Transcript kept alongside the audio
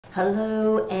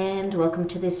Hello and welcome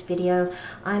to this video.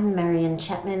 I'm Marion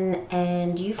Chapman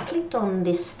and you've clicked on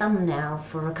this thumbnail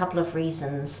for a couple of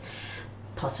reasons.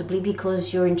 Possibly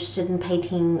because you're interested in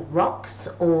painting rocks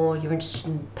or you're interested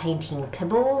in painting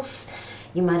pebbles.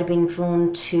 You might have been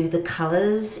drawn to the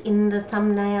colors in the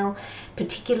thumbnail,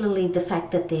 particularly the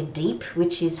fact that they're deep,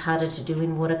 which is harder to do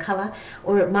in watercolor,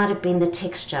 or it might have been the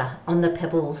texture on the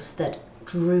pebbles that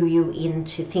drew you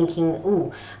into thinking,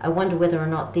 oh, I wonder whether or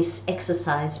not this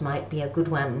exercise might be a good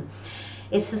one.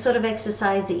 It's the sort of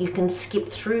exercise that you can skip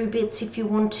through bits if you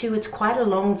want to. It's quite a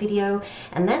long video,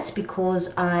 and that's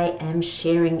because I am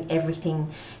sharing everything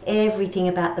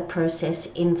about the process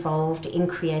involved in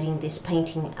creating this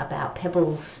painting about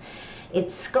pebbles.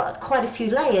 It's got quite a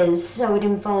few layers, so it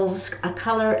involves a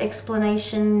color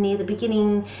explanation near the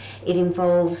beginning. It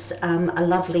involves a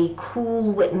lovely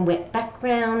cool wet and wet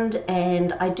background,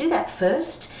 and I do that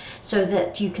first so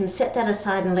that you can set that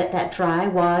aside and let that dry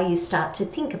while you start to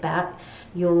think about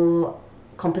your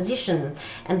composition.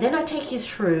 And then I take you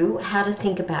through how to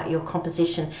think about your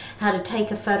composition, how to take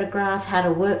a photograph, how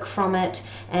to work from it,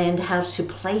 and how to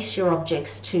place your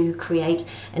objects to create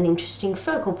an interesting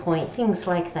focal point, things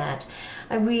like that.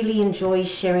 I really enjoy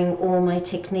sharing all my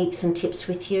techniques and tips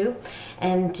with you,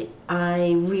 and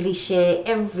I really share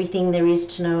everything there is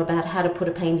to know about how to put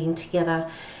a painting together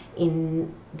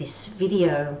in this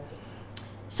video.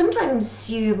 Sometimes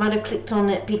you might have clicked on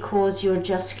it because you're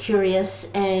just curious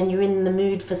and you're in the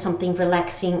mood for something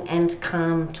relaxing and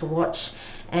calm to watch,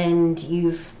 and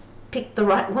you've picked the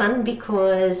right one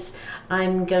because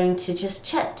I'm going to just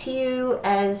chat to you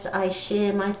as I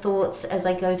share my thoughts as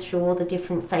I go through all the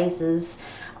different phases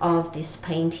of this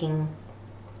painting.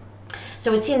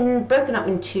 So it's broken up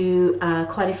into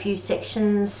quite a few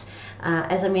sections.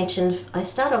 As I mentioned, I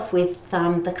start off with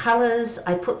the colors,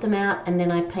 I put them out, and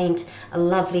then I paint a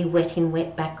lovely wet in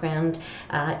wet background.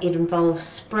 It involves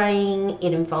spraying,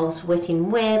 it involves wet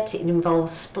in wet, it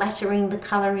involves splattering the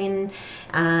color in.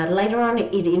 Later on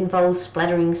it involves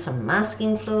splattering some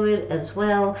masking fluid as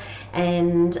well,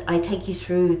 and I take you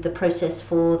through the process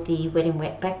for the wet in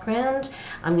wet background.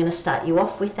 I'm going to start you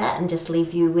off with that and just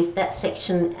leave you with that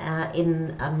section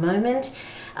in a moment.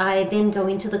 I then go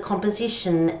into the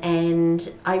composition,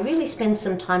 and I really spend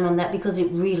some time on that because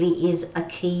it really is a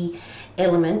key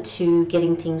element to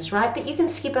getting things right. But you can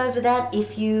skip over that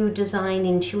if you design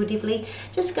intuitively.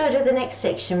 Just go to the next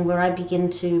section where I begin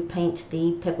to paint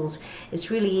the pebbles. It's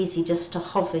really easy just to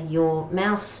hover your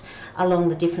mouse along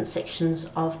the different sections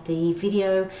of the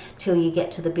video till you get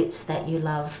to the bits that you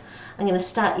love. I'm going to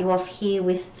start you off here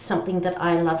with something that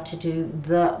I love to do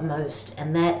the most,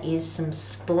 and that is some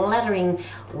splattering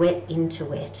wet into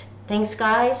wet. Thanks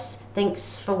guys,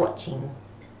 thanks for watching.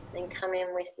 Then come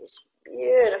in with this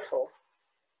beautiful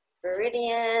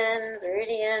meridian,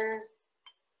 meridian,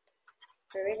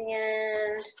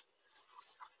 meridian,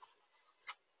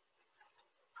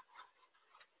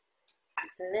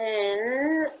 and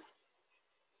then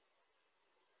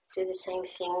do the same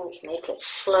thing, make it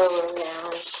flow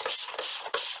around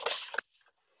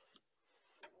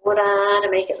water to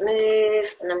make it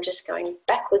move, and I'm just going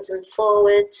backwards and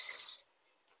forwards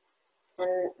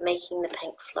and making the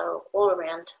paint flow all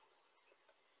around.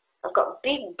 I've got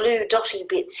big blue dotty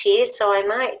bits here, so I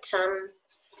might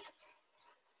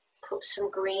put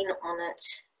some green on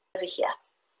it over here.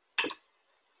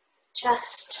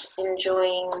 Just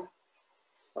enjoying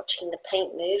watching the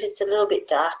paint move. It's a little bit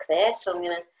dark there, so I'm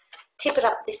going to tip it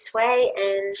up this way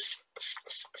and spray.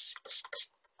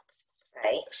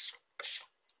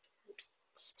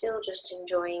 Still just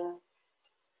enjoying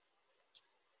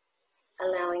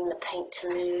allowing the paint to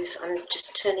move. I'm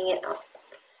just turning it up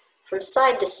from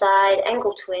side to side,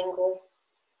 angle to angle.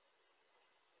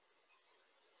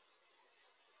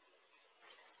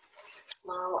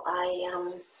 While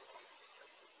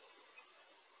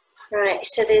right,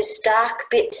 so there's dark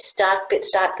bits, dark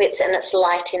bits, dark bits, and it's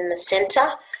light in the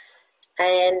center.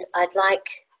 And I'd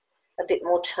like a bit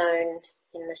more tone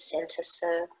in the center,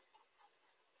 so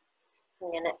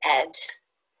I'm going to add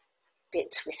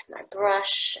bits with my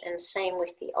brush, and same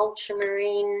with the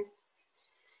ultramarine.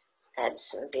 Add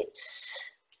some bits.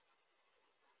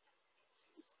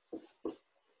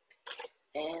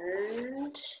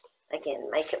 And again,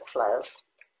 make it flow.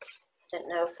 I don't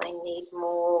know if I need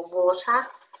more water.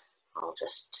 I'll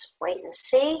just wait and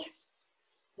see.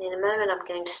 In a moment I'm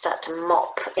going to start to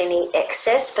mop any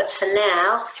excess, but for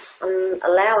now I'm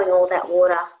allowing all that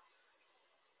water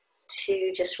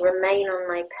to just remain on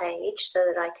my page so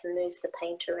that I can move the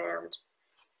paint around.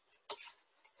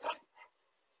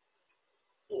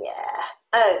 Yeah,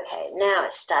 okay, now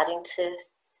it's starting to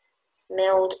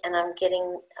meld, and I'm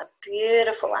getting a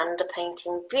beautiful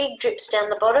underpainting, big drips down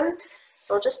the bottom.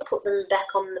 So I'll just put them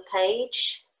back on the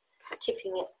page,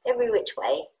 tipping it every which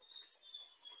way.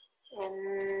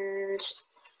 And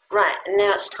right, and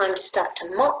now it's time to start to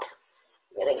mop.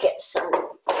 I'm going to get some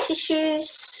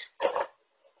tissues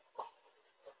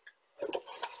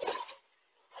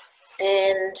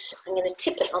and I'm going to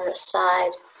tip it on the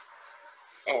side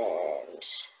and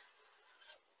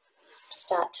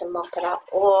start to mop it up.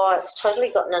 Oh, it's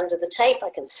totally gotten under the tape. I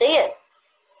can see it.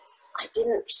 I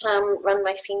didn't run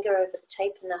my finger over the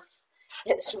tape enough.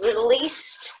 It's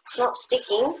released. It's not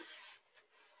sticking,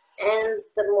 and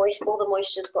all the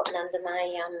moisture's gotten under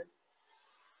my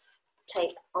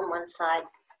tape on one side.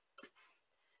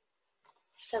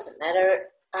 Doesn't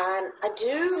matter. I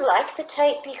do like the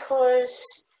tape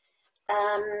because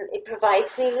it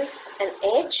provides me with an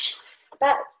edge,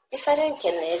 but if I don't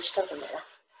get an edge, doesn't matter.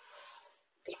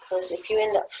 Because if you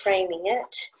end up framing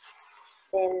it,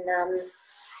 then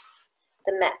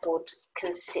the mat board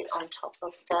can sit on top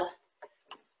of the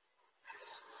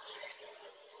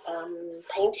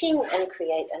painting and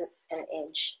create an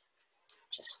edge.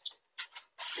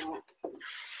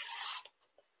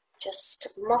 Just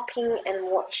mopping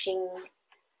and watching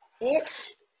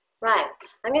it. Right,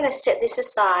 I'm going to set this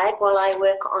aside while I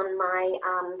work on my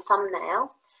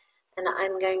thumbnail, and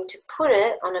I'm going to put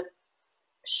it on a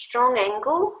strong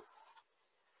angle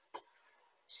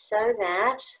so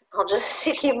that I'll just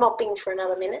sit here mopping for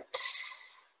another minute.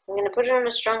 I'm going to put it on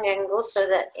a strong angle so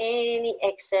that any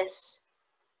excess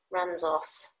runs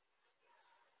off.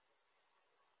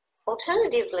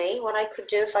 Alternatively, what I could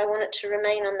do if I want it to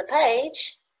remain on the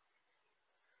page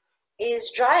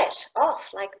is dry it off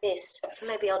like this. So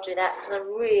maybe I'll do that because I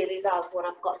really love what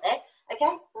I've got there. Okay,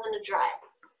 I'm going to dry it.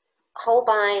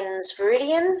 Holbein's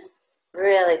Viridian,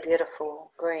 really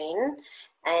beautiful green,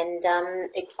 and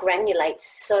it granulates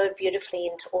so beautifully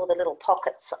into all the little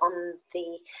pockets on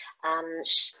the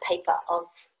paper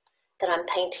that I'm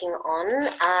painting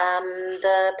on.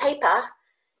 The paper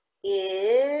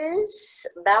is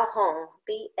Baohong,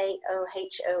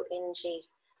 B-A-O-H-O-N-G,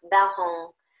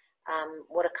 Baohong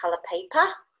watercolor paper.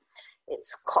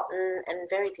 It's cotton and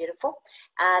very beautiful.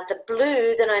 The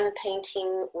blue that I'm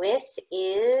painting with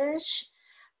is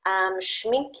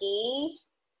Schminky,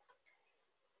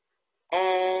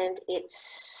 and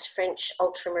it's French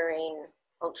ultramarine,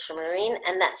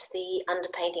 and that's the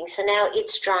underpainting. So now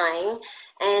it's drying,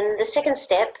 and the second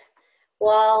step,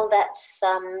 while that's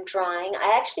drying,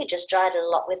 I actually just dried it a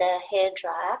lot with a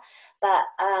hairdryer, but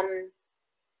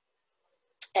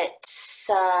it's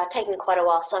taken quite a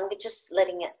while, so I'm just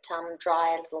letting it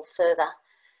dry a little further,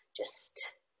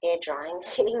 just air drying,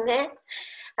 sitting there.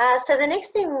 So the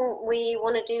next thing we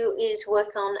want to do is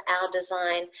work on our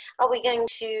design. Are we going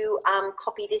to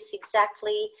copy this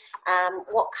exactly?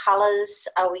 What colors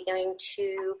are we going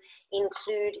to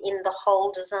include in the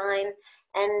whole design?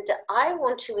 And I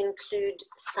want to include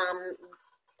some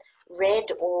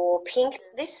red or pink.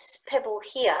 This pebble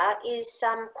here is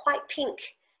quite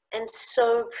pink and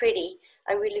so pretty.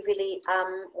 I really, really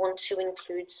want to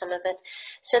include some of it.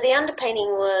 So the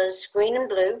underpainting was green and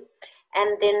blue,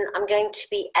 and then I'm going to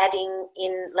be adding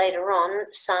in later on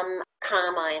some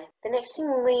carmine. The next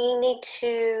thing we need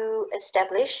to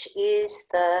establish is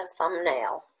the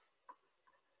thumbnail.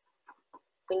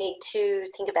 We need to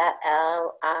think about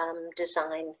our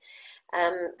design.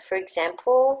 For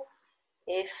example,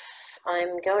 if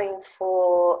I'm going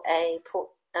for a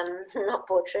not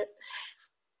portrait,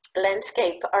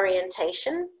 landscape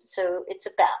orientation, so it's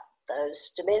about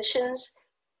those dimensions.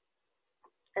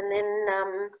 And then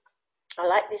I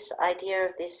like this idea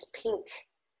of this pink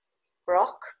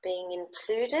rock being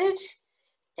included,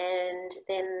 and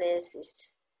then there's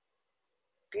this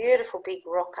beautiful big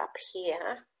rock up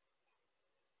here,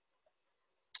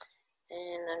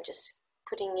 and I'm just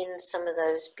putting in some of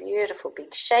those beautiful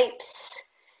big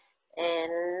shapes.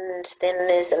 And then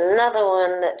there's another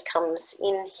one that comes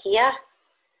in here,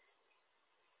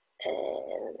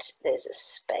 and there's a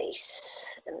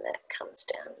space, and that comes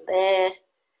down there.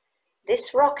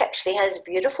 This rock actually has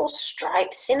beautiful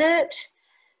stripes in it.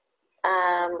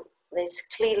 There's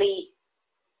clearly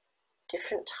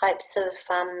different types of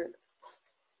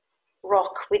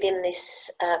rock within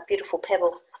this beautiful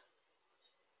pebble.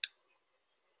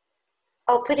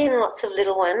 I'll put in lots of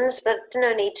little ones, but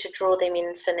no need to draw them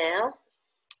in for now.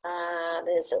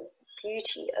 There's a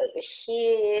beauty over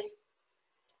here.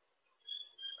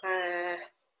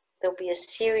 There'll be a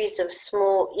series of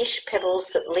small-ish pebbles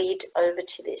that lead over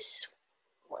to this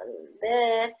one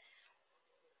there.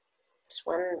 There's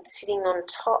one sitting on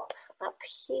top up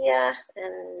here,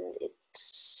 and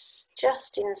it's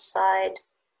just inside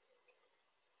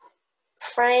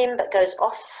frame but goes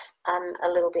off a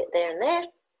little bit there and there.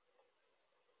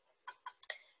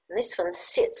 And this one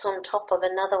sits on top of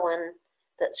another one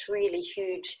that's really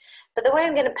huge. But the way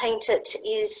I'm going to paint it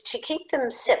is to keep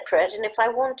them separate, and if I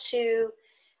want to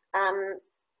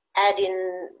add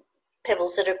in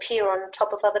pebbles that appear on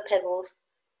top of other pebbles,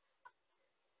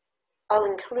 I'll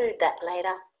include that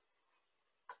later.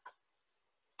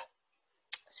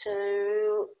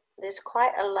 So there's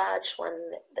quite a large one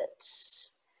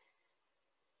that's,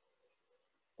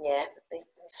 yeah,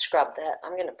 scrub that.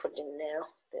 I'm going to put it in now.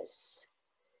 There's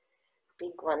a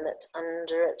big one that's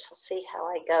under it. I'll see how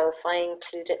I go if I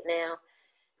include it now.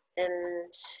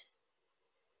 And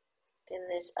then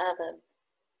there's other,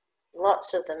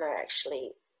 lots of them are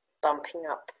actually bumping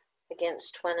up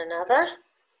against one another.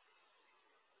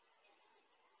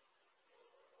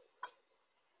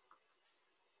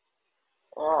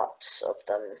 Lots of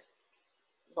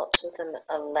them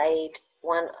are laid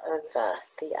one over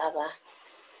the other.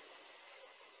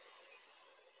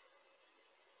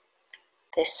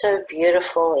 They're so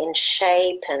beautiful in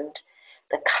shape, and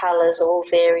the colours all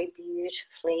vary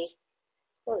beautifully.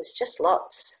 Oh, there's just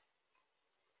lots.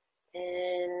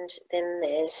 And then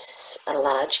there's a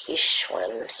large-ish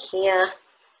one here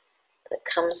that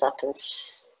comes up and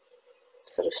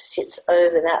sort of sits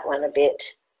over that one a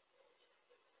bit.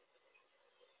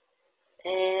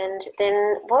 And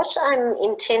then what I'm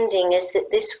intending is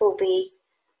that this will be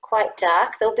quite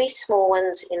dark. There'll be small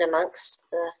ones in amongst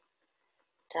the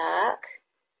dark,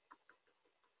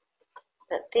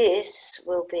 but this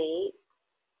will be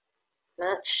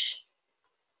much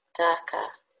darker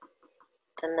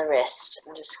than the rest.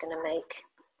 I'm just going to make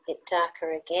it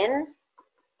darker again.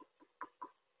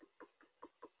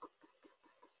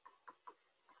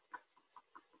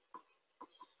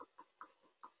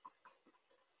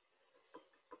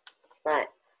 Right,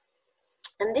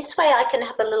 and this way I can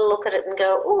have a little look at it and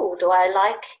go, oh, do I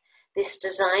like this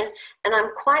design? And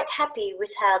I'm quite happy with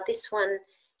how this one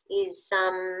is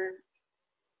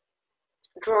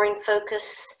drawing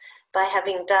focus by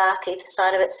having dark either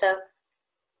side of it. So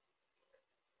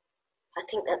I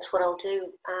think that's what I'll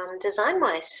do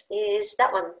design-wise, is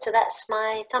that one. So that's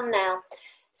my thumbnail.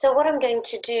 So what I'm going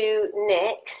to do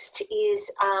next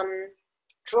is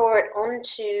draw it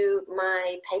onto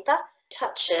my paper.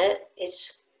 Touch it,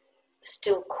 it's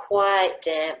still quite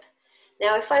damp.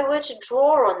 Now if I were to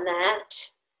draw on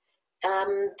that,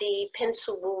 the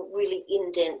pencil will really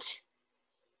indent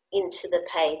into the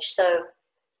page, so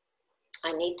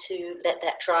I need to let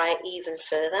that dry even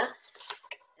further.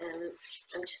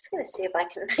 I'm just going to see if I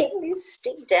can make this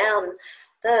stick down.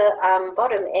 The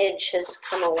bottom edge has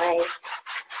come away.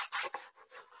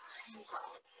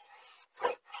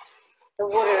 The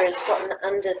water has gotten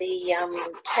under the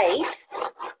tape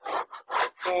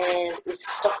and is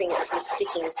stopping it from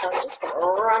sticking, so I'm just going to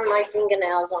run my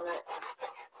fingernails on it,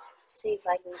 see if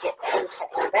I can get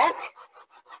contact back.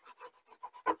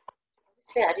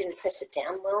 Obviously I didn't press it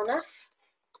down well enough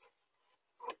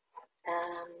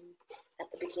at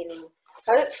the beginning.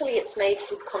 Hopefully it's made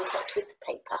good contact with the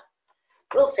paper.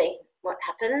 We'll see what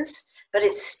happens, but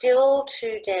it's still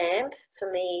too damp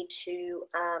for me to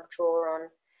draw on.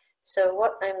 So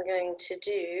what I'm going to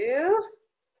do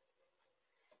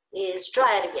is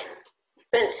dry it again.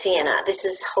 Burnt sienna. This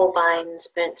is Holbein's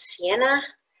burnt sienna.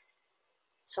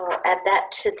 So I'll add that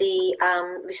to the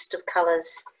list of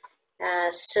colours.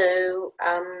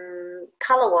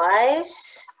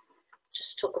 Colour-wise,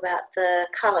 just talk about the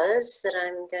colours that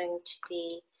I'm going to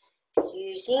be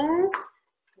using.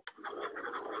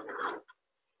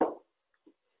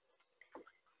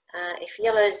 If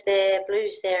yellow's there,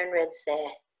 blue's there, and red's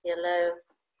there. Yellow,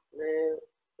 blue,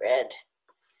 red.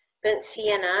 Burnt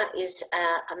sienna is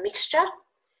a mixture,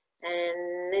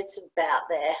 and it's about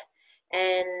there.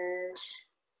 And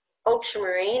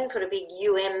ultramarine, put a big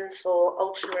UM for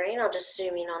ultramarine. I'll just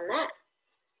zoom in on that.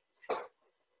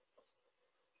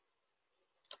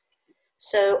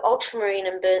 So ultramarine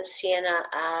and burnt sienna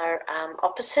are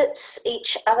opposites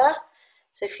each other.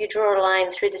 So if you draw a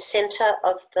line through the center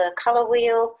of the color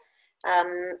wheel,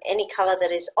 any color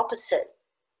that is opposite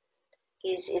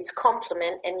is its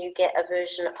complement, and you get a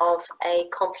version of a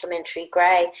complementary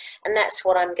grey, and that's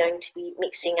what I'm going to be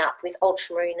mixing up with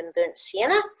ultramarine and burnt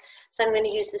sienna. So I'm going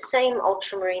to use the same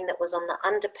ultramarine that was on the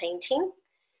underpainting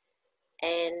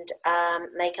and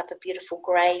make up a beautiful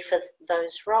grey for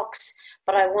those rocks,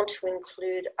 but I want to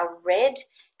include a red,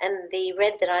 and the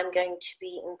red that I'm going to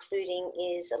be including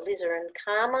is alizarin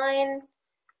carmine.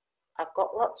 I've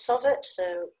got lots of it,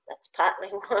 so that's partly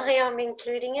why I'm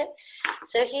including it.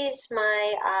 So here's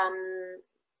my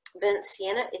burnt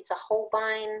sienna. It's a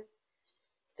Holbein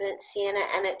burnt sienna,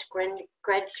 and it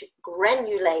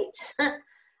granulates.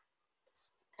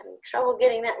 Just having trouble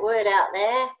getting that word out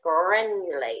there.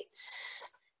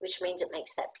 Granulates, which means it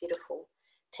makes that beautiful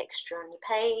texture on your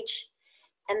page.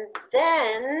 And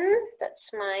then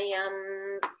that's my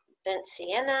burnt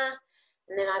sienna,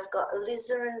 and then I've got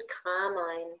alizarin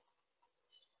carmine.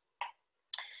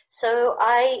 So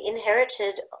I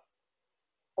inherited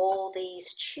all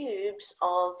these tubes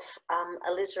of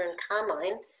alizarin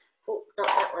carmine. Oh, not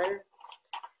that one.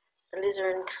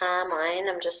 Alizarin carmine.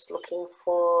 I'm just looking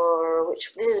for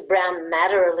which. This is brown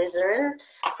madder alizarin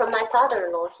from my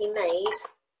father-in-law. He made.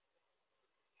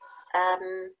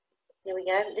 Here we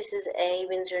go. This is a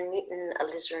Winsor & Newton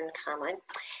alizarin carmine.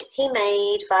 He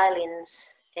made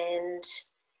violins, and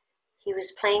he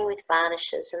was playing with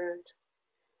varnishes, and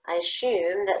I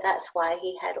assume that that's why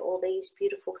he had all these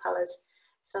beautiful colours.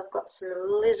 So I've got some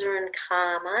alizarin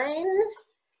carmine,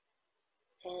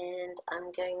 and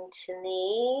I'm going to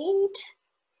need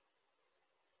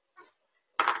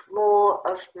more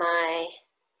of my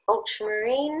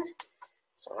ultramarine.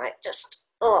 So I might just,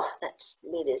 oh, that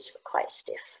lid is quite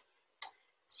stiff.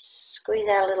 Squeeze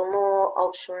out a little more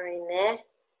ultramarine there.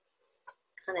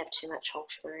 Can't have too much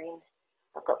ultramarine.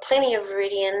 I've got plenty of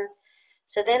viridian.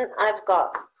 So then I've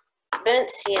got burnt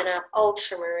sienna,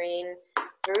 ultramarine,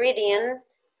 viridian,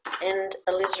 and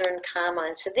alizarin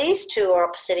carmine. So these two are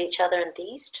opposite each other, and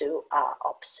these two are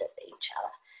opposite each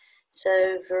other.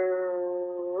 So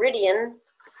viridian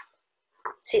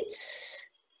sits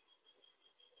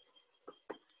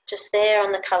just there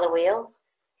on the colour wheel.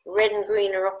 Red and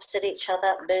green are opposite each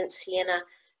other. Burnt sienna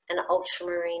and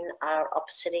ultramarine are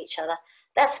opposite each other.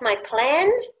 That's my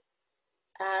plan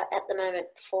at the moment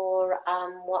for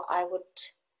what I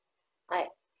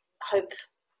hope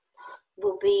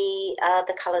will be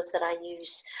the colours that I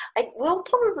use. I will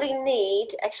probably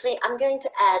need, actually I'm going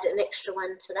to add an extra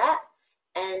one to that,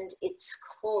 and it's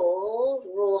called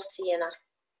raw sienna.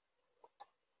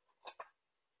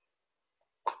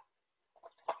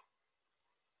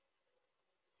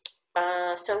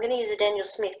 So I'm going to use a Daniel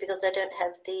Smith because I don't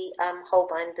have the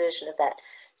Holbein version of that.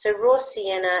 So raw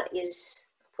sienna is,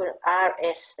 put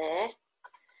RS there.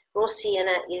 Raw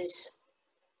sienna is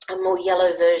a more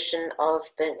yellow version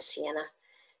of burnt sienna.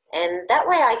 And that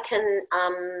way I can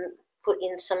put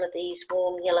in some of these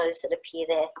warm yellows that appear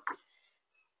there.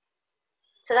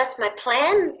 So that's my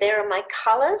plan. There are my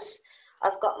colours.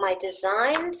 I've got my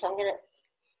design. So I'm going to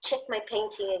check my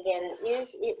painting again.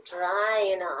 Is it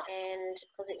dry enough? And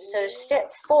so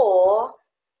step 4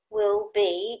 will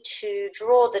be to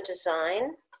draw the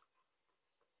design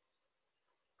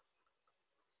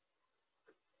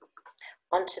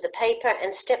onto the paper,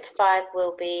 and step 5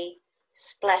 will be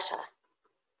splatter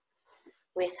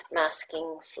with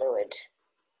masking fluid.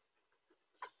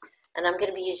 And I'm going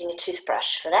to be using a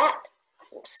toothbrush for that.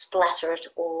 Splatter it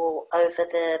all over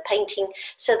the painting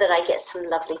so that I get some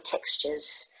lovely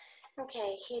textures.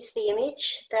 Okay, here's the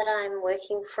image that I'm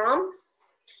working from,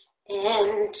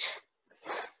 and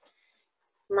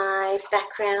my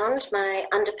background, my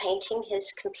underpainting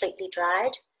has completely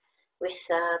dried with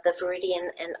the viridian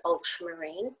and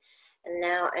ultramarine, and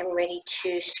now I'm ready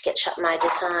to sketch up my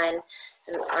design.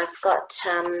 And I've got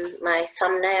my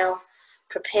thumbnail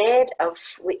prepared of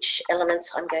which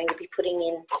elements I'm going to be putting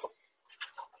in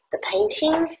the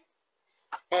painting,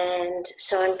 and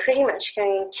so I'm pretty much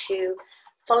going to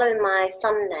follow my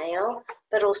thumbnail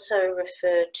but also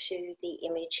refer to the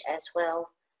image as well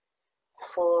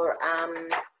for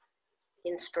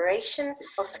inspiration.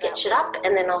 I'll sketch it up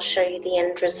and then I'll show you the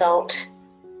end result,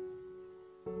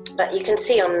 but you can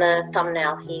see on the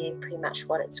thumbnail here pretty much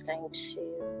what it's going to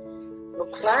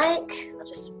look like. I'll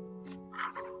just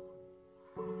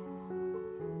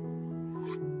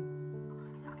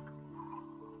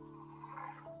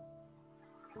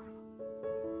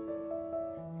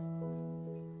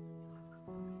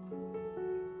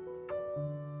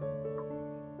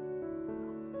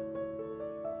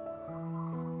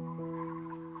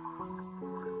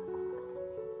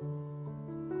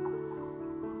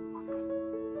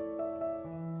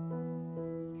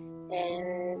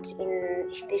and in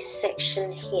this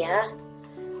section here,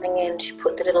 I'm going to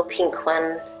put the little pink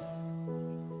one .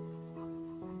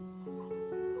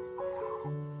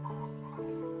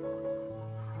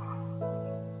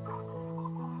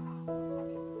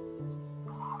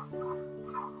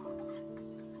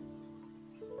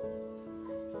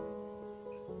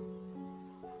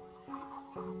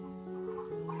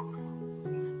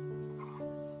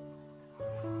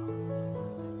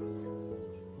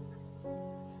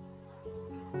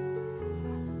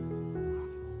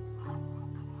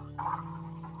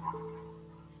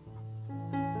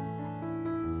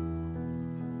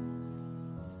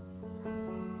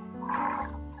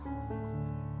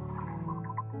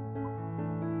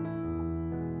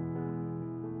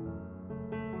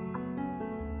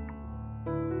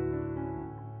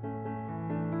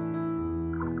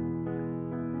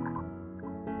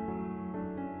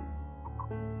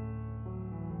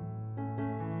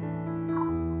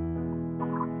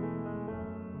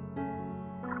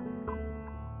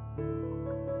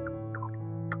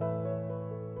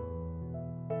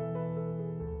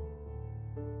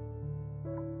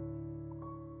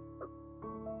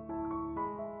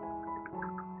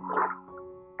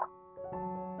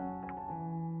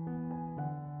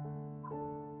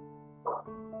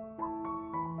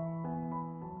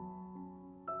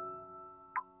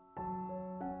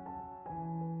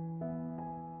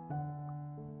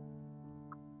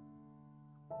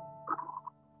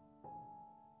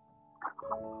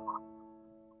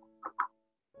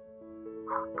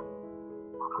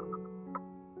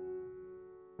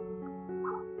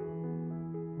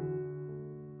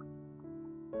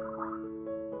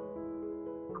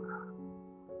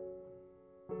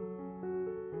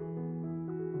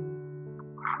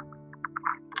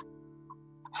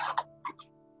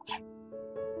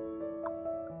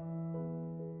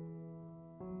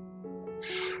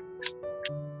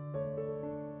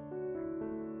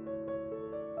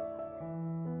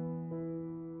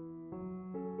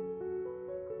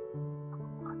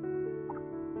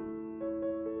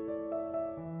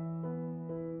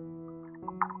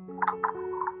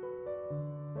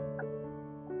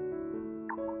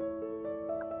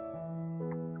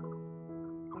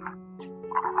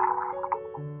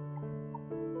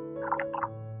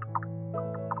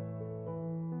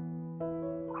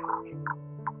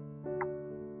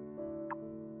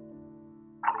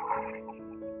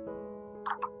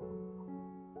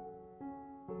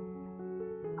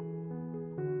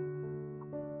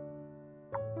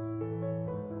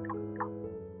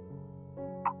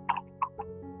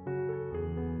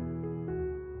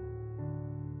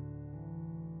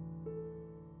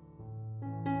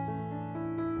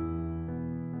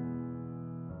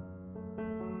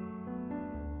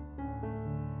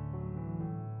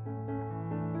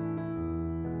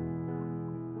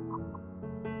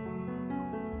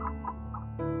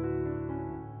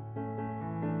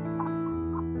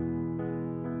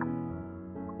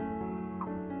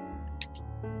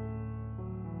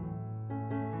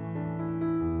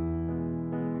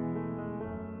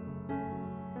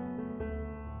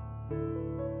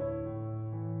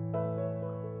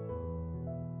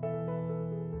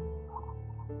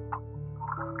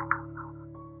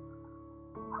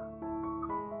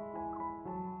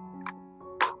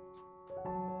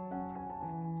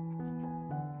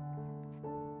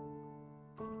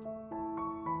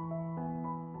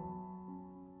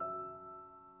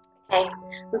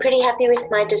 I'm pretty happy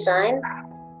with my design.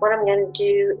 What I'm going to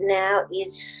do now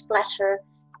is splatter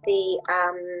the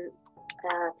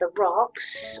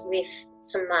rocks with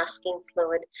some masking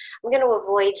fluid. I'm going to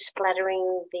avoid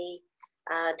splattering the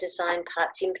design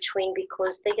parts in between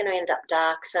because they're going to end up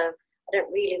dark, so I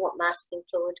don't really want masking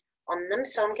fluid on them.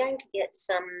 So I'm going to get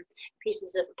some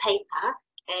pieces of paper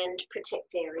and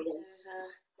protect areas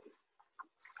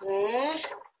there,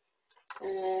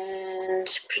 and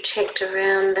protect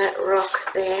around that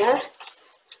rock there,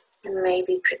 and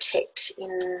maybe protect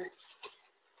in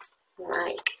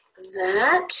like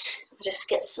that. Just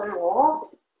get some more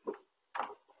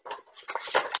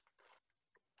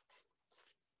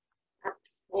up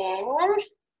there,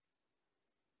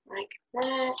 like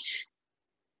that.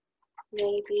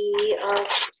 Maybe I'll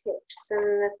protect some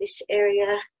of this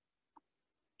area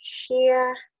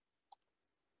here,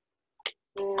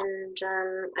 and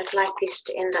I'd like this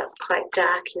to end up quite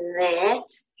dark in there,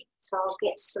 so I'll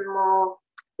get some more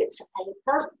bits of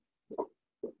paper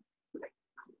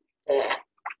there.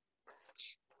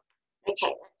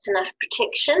 Okay, that's enough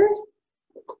protection.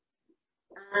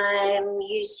 I'm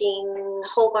using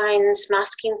Holbein's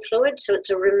masking fluid, so it's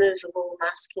a removable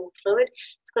masking fluid.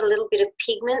 It's got a little bit of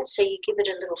pigment, so you give it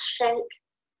a little shake.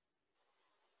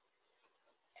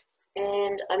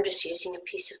 And I'm just using a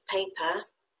piece of paper.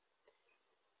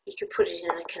 You could put it in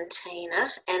a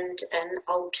container and an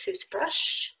old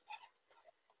toothbrush.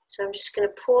 So I'm just going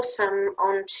to pour some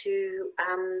onto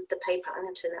the paper. I'm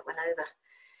going to turn that one over.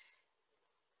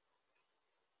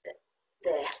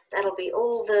 There, that'll be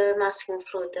all the masking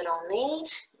fluid that I'll need.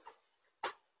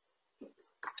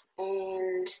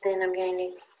 And then I'm going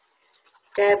to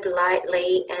dab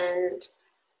lightly and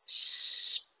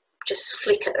just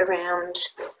flick it around.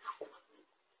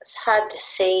 It's hard to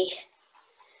see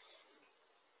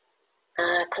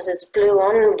because it's blue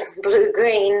on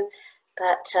blue-green,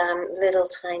 but little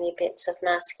tiny bits of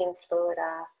masking fluid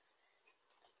are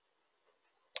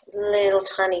little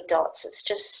tiny dots. It's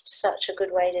just such a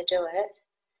good way to do it,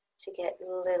 to get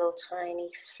little tiny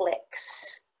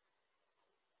flecks.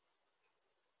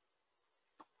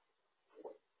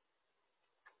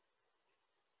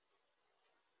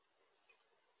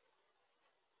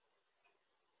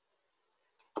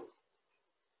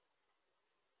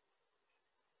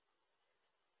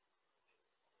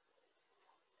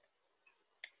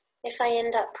 If I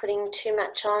end up putting too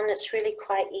much on, it's really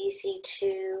quite easy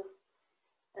to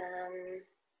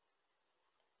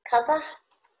cover.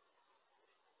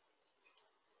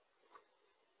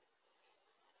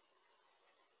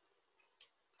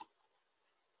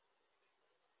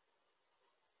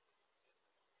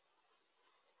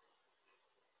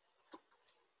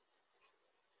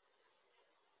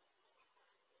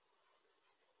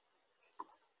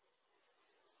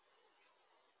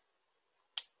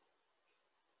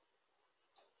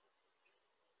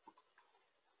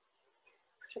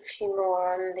 Put a few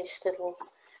more on this little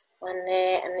one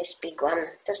there and this big one,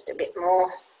 just a bit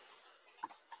more.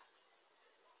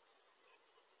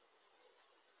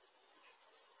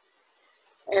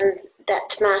 And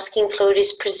that masking fluid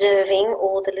is preserving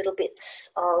all the little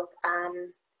bits of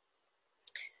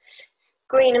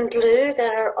green and blue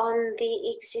that are on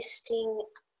the existing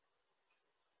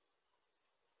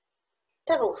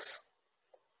pebbles.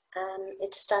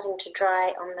 It's starting to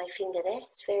dry on my finger there.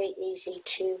 It's very easy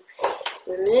to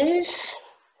remove.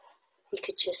 You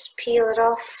could just peel it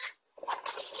off.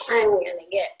 I'm going to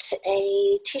get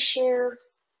a tissue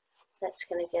that's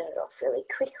going to get it off really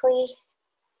quickly.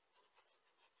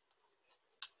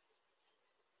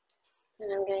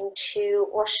 And I'm going to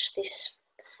wash this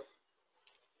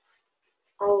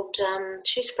old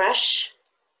toothbrush.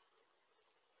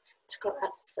 It's got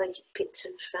like bits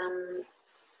of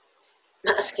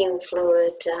masking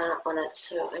fluid on it,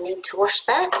 so I need to wash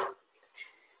that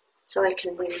so I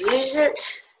can reuse it.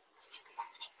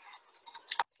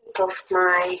 Take off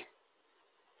my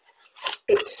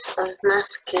bits of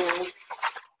masking,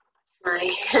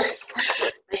 my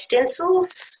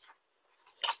stencils,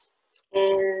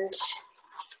 and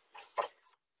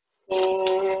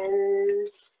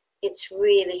it's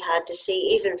really hard to see,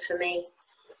 even for me,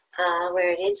 where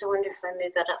it is. I wonder if I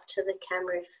move that up to the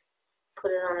camera,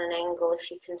 put it on an angle, if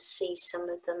you can see some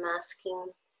of the masking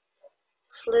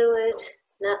fluid.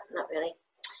 No, not really.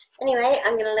 Anyway,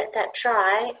 I'm going to let that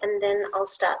dry, and then I'll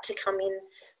start to come in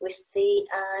with the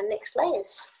next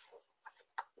layers.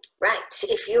 Right,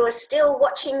 if you are still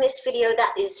watching this video,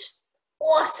 that is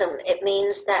awesome. It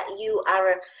means that you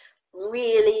are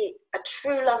really a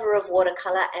true lover of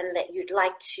watercolor and that you'd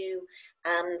like to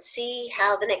see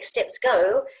how the next steps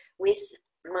go with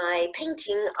my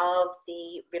painting of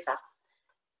the river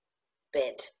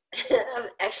bed.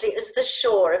 Actually, it was the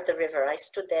shore of the river. I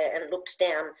stood there and looked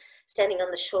down, standing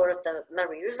on the shore of the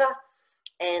Murray River,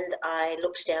 and I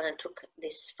looked down and took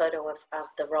this photo of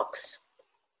the rocks.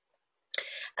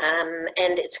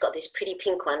 And it's got this pretty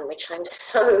pink one, which I'm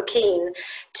so keen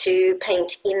to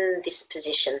paint in this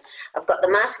position. I've got the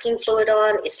masking fluid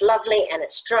on, it's lovely and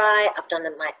it's dry. I've done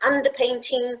my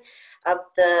underpainting of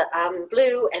the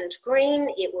blue and green.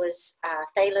 It was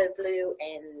phthalo blue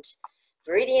and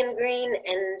viridian green,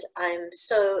 and I'm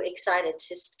so excited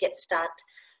to get started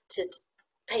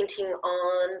painting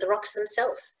on the rocks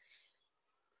themselves.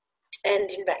 And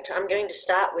in fact, I'm going to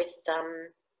start with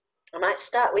I might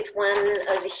start with one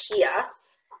over here,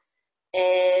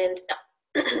 and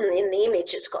in the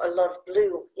image it's got a lot of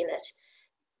blue in it,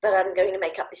 but I'm going to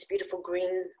make up this beautiful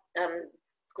green,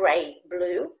 grey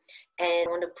blue, and I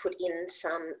want to put in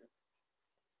some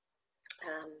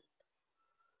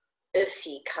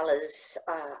earthy colours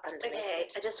underneath. Okay,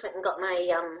 I just went and got my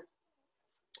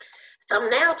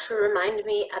thumbnail to remind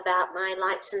me about my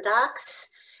lights and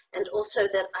darks, and also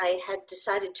that I had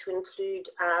decided to include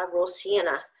raw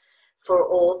sienna for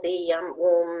all the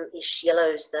warmish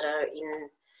yellows that are in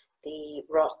the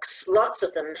rocks. Lots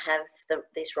of them have,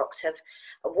 these rocks have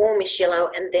a warmish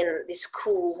yellow and then this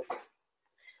cool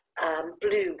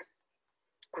blue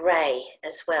grey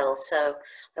as well. So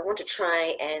I want to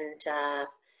try and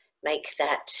make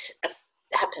that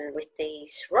happen with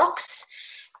these rocks.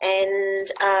 And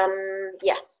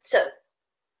yeah, so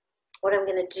what I'm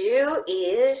going to do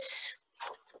is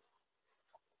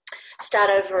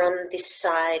start over on this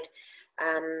side.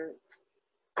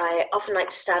 I often like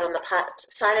to start on the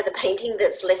side of the painting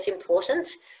that's less important.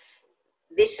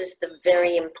 This is the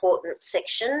very important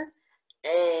section,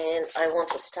 and I want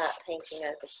to start painting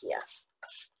over here.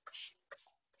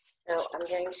 So I'm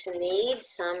going to need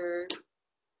some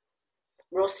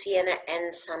raw sienna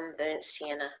and some burnt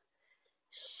sienna.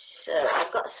 So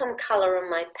I've got some colour on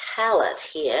my palette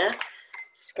here.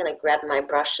 Just going to grab my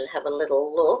brush and have a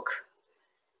little look.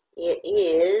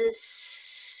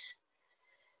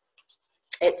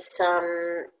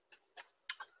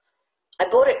 I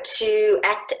bought it to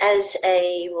act as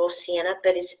a raw sienna,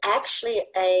 but it's actually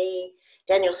a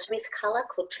Daniel Smith colour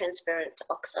called transparent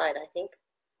oxide, I think.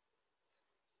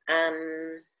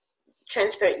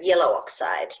 Transparent yellow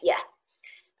oxide, yeah.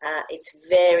 It's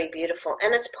very beautiful,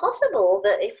 and it's possible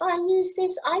that if I use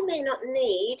this, I may not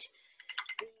need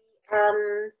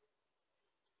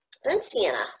burnt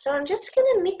sienna. So I'm just going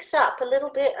to mix up a little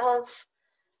bit of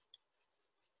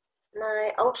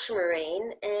my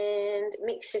ultramarine and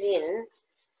mix it in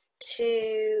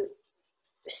to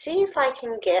see if I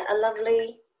can get a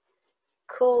lovely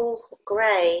cool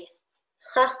grey.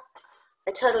 Huh,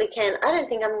 I totally can. I don't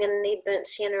think I'm going to need burnt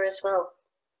sienna as well.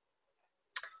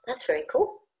 That's very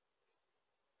cool.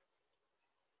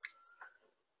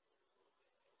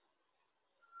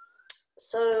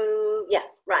 So yeah,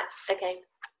 right, okay.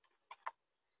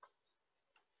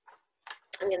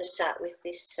 I'm going to start with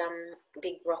this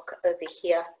big rock over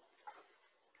here.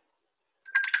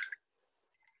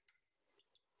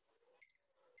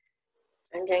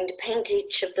 I'm going to paint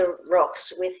each of the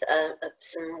rocks with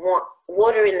some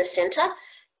water in the center,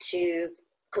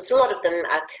 because a lot of them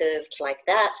are curved like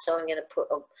that. So I'm going to put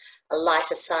a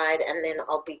lighter side, and then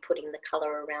I'll be putting the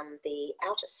color around the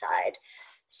outer side.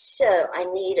 So I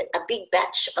need a big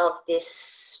batch of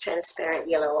this transparent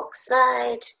yellow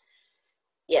oxide.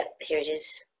 Yeah, here it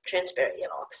is, transparent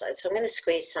yellow oxide. So I'm going to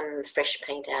squeeze some fresh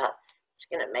paint out. It's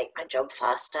going to make my job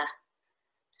faster.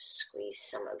 Squeeze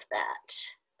some of that.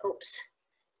 Oops.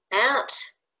 Out.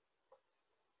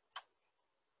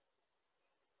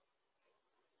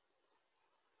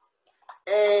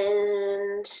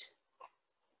 And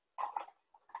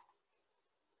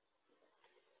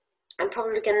I'm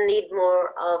probably going to need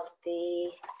more of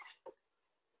the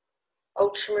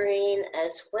ultramarine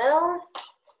as well.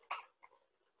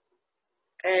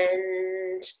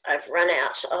 And I've run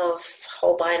out of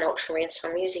Holbein ultramarine, so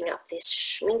I'm using up this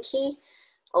Schminky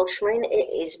ultramarine. It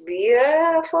is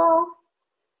beautiful.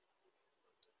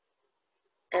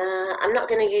 I'm not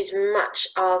going to use much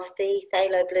of the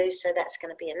phthalo blue, so that's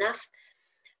going to be enough.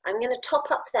 I'm going to top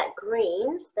up that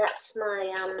green. That's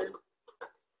my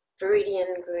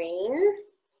viridian green,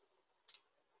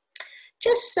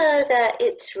 just so that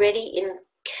it's ready in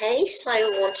case I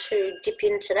want to dip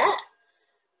into that.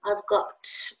 I've got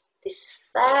this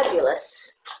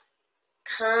fabulous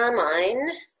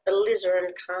carmine,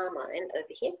 alizarin carmine over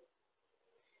here.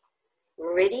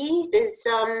 Ready. There's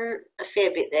a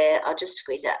fair bit there. I'll just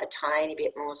squeeze out a tiny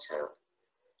bit more, so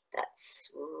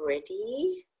that's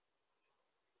ready.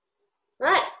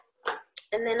 Right.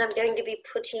 And then I'm going to be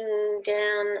putting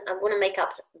down, I want to make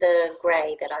up the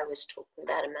grey that I was talking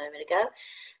about a moment ago.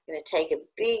 I'm going to take a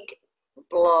big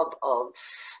blob of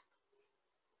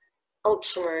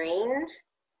ultramarine,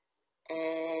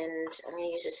 and I'm going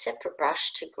to use a separate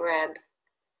brush to grab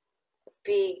a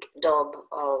big daub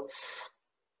of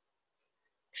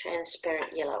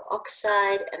transparent yellow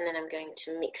oxide, and then I'm going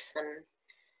to mix them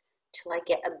till I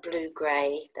get a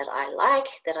blue-grey that I like,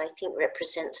 that I think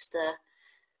represents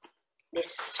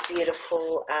this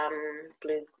beautiful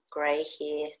blue-grey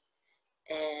here.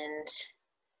 And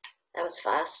that was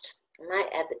fast. I might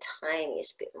add the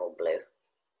tiniest bit more blue.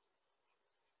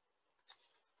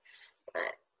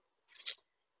 Right.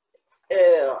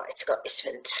 Oh, it's got this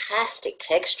fantastic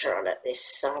texture on it,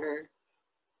 this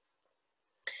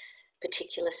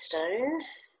particular stone.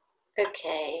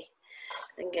 Okay,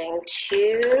 I'm going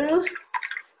to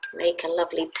make a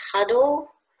lovely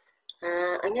puddle.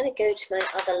 I'm going to go to my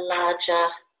other larger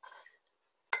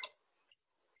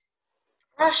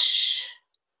brush.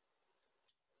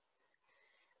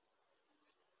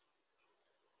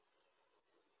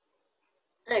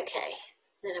 Okay,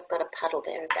 then I've got a puddle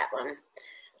there of that one.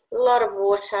 A lot of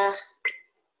water.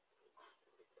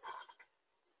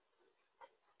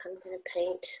 I'm going to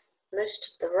paint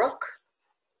most of the rock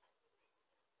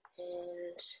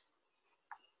and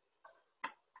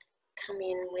come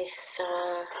in with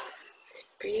this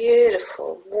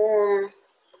beautiful warm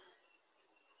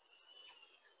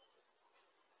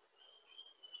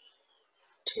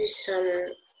do some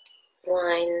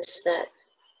lines that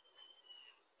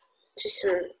do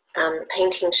some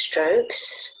painting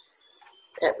strokes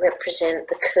that represent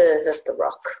the curve of the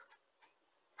rock,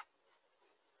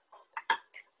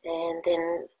 and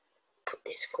then put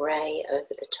this grey over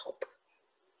the top.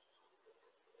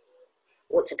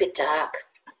 Oh, it's a bit dark.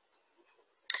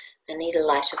 I need a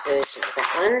lighter version of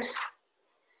that one.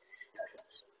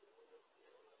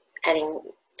 Adding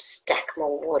stack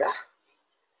more water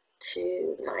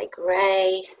to my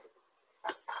grey,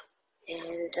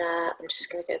 and I'm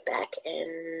just going to go back,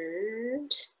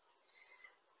 and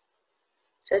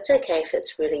so it's okay if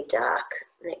it's really dark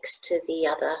next to the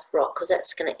other rock, because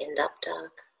that's going to end up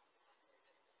dark.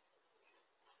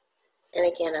 And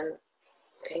again, I'm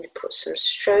going to put some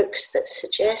strokes that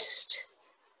suggest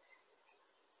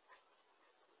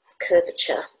the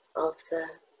curvature of the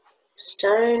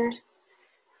stone.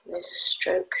 There's a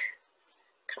stroke,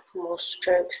 a couple more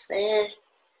strokes there,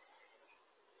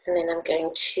 and then I'm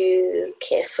going to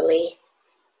carefully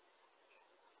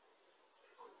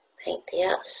paint the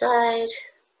outside.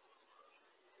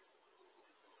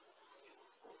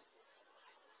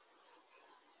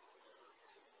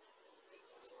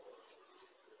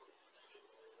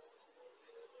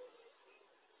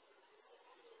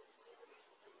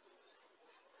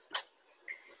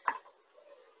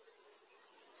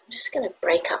 I'm just going to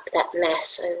break up that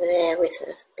mass over there with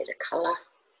a bit of colour,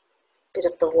 a bit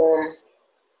of the warm.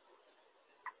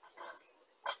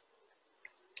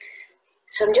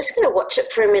 So I'm just going to watch it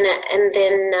for a minute, and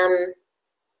then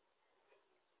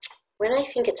when I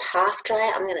think it's half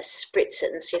dry, I'm going to spritz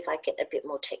it and see if I get a bit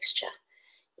more texture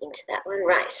into that one.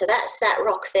 Right, so that's that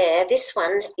rock there. This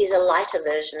one is a lighter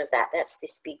version of that. That's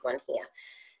this big one here.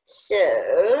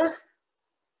 So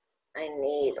I'm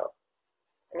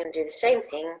going to do the same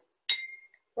thing.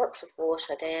 Lots of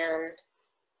water down.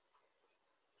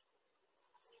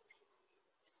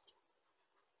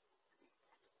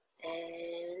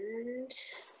 And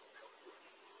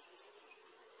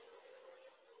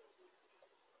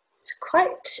it's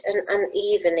quite an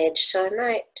uneven edge, so I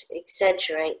might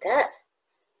exaggerate that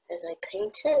as I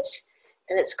paint it.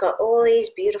 And it's got all these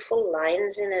beautiful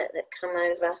lines in it that come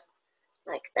over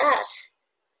like that.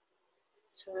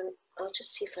 So I'll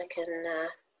just see if I can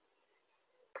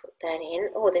put that in.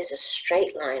 Oh, there's a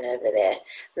straight line over there.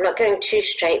 I'm not going too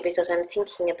straight because I'm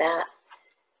thinking about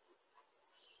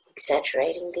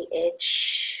exaggerating the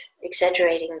edge,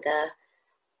 exaggerating the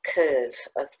curve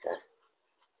of the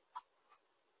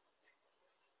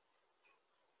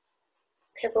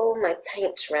pebble. My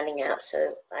paint's running out,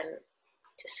 so I'm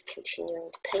just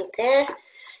continuing to paint there.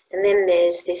 And then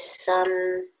there's this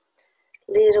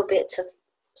little bits of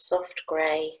soft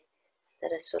grey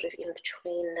that are sort of in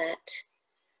between that.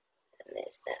 And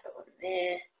there's that one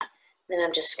there. Then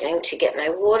I'm just going to get my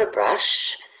water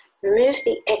brush, remove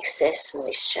the excess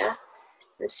moisture.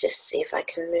 Let's just see if I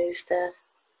can move the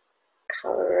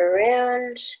colour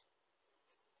around.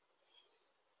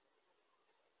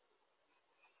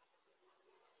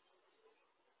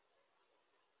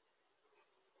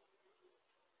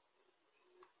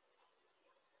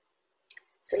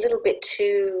 It's a little bit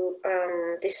too,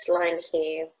 this line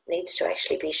here needs to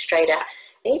actually be straighter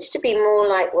It needs to be more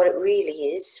like what it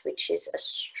really is, which is a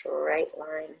straight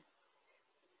line.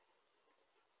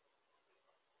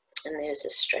 And there's a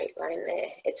straight line there.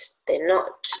 They're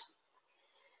not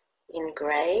in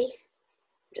grey.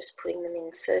 I'm just putting them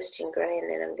in first in grey, and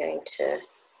then I'm going to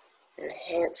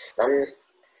enhance them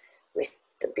with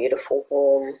the beautiful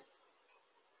warm.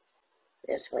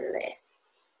 There's one there.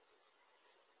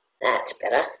 That's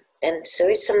better. And so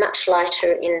it's a much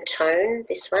lighter in tone,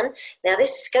 this one. Now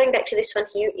this, going back to this one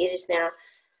here, it is now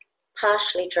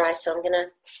partially dry, so I'm going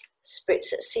to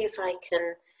spritz it, see if I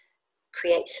can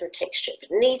create some texture. It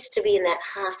needs to be in that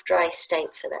half dry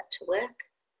state for that to work.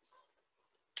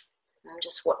 I'm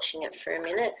just watching it for a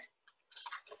minute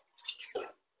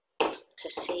to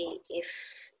see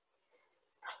if,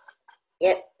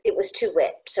 yep, it was too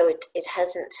wet, so it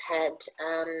hasn't had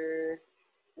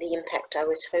the impact I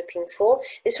was hoping for.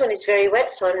 This one is very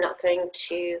wet, so I'm not going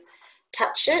to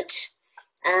touch it.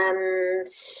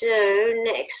 So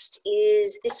next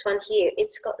is this one here.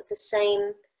 It's got the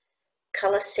same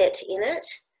color set in it,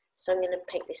 so I'm going to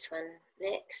paint this one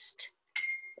next.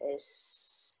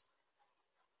 There's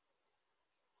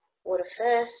water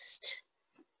first,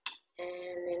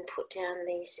 and then put down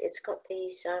these. It's got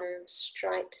these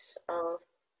stripes of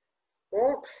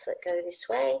warmth that go this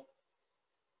way.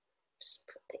 Just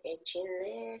put the edge in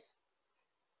there.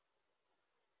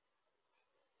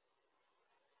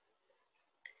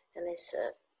 And there's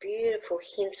a beautiful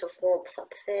hint of warmth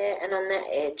up there, and on that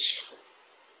edge.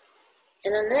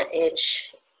 And on that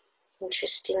edge,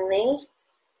 interestingly,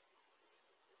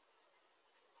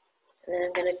 and then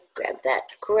I'm going to grab that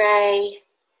grey,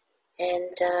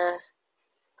 and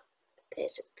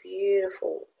there's a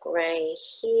beautiful grey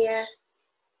here,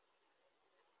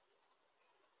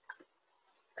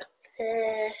 up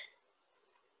there.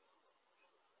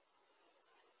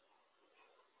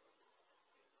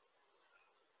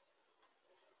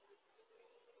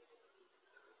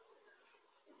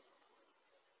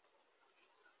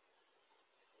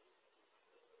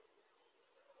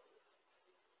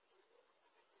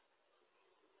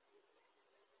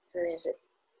 And there's a,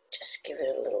 just give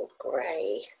it a little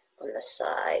grey on the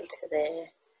side there.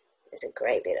 There's a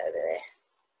grey bit over there.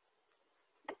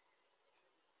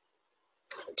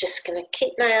 I'm just going to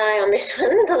keep my eye on this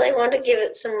one because I want to give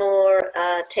it some more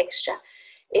texture.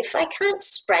 If I can't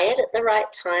spray it at the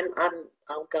right time,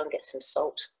 I'll go and get some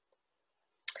salt.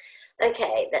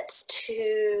 Okay, that's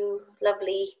two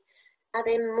lovely. Are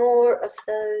there more of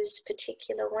those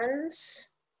particular ones?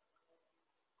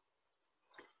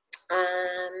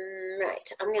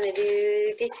 Right, I'm going to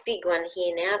do this big one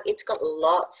here now. It's got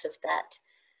lots of that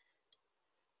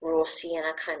raw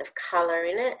sienna kind of colour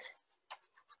in it.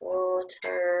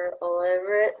 Water all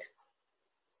over it.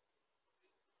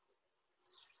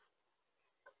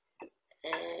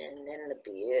 And then the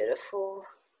beautiful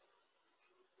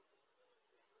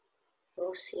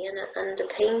raw sienna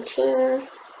underpainting.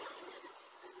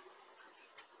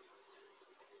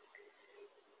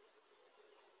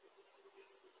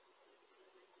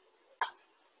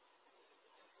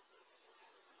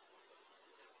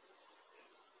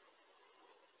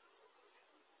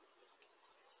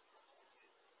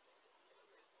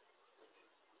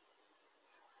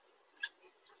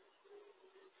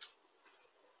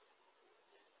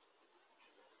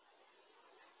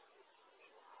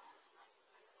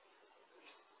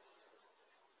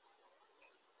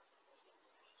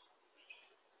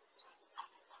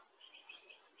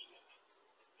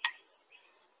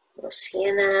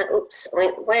 Sienna, oops,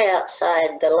 went way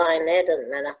outside the line there, doesn't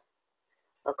matter.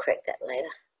 I'll correct that later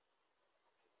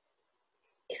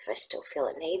if I still feel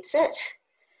it needs it.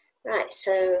 Right,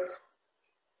 so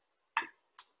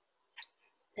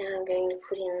now I'm going to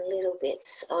put in little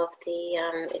bits of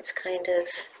the, it's kind of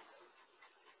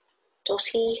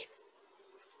dotty.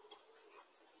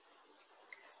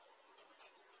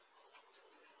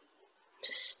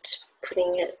 Just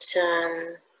putting it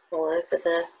all over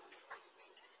the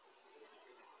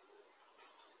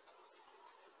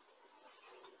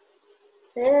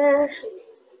there.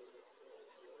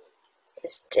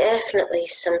 There's definitely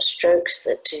some strokes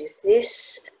that do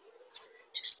this.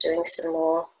 Just doing some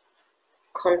more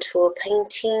contour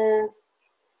painting,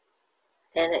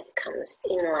 and it comes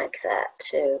in like that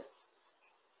too.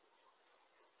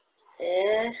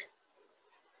 There.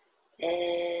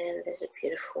 And there's a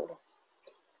beautiful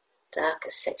darker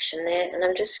section there, and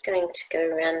I'm just going to go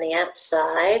around the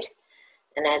outside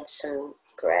and add some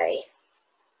grey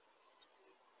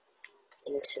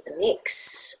into the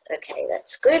mix. Okay,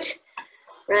 that's good.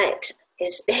 Right,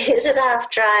 is it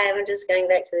half dry? I'm just going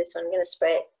back to this one. I'm going to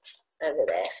spray it over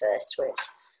there first where it's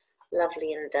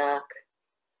lovely and dark.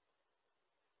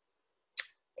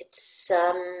 It's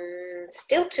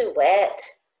still too wet.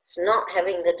 It's not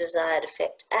having the desired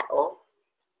effect at all.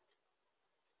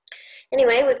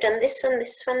 Anyway, we've done this one,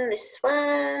 this one, this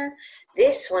one.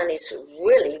 This one is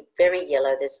really very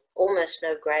yellow. There's almost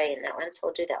no grey in that one, so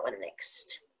I'll do that one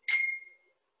next.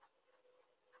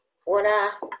 Water,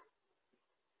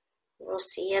 raw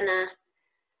sienna,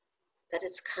 but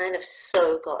it's kind of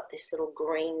got this little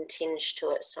green tinge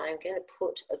to it, so I'm going to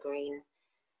put a green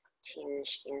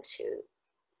tinge into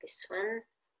this one.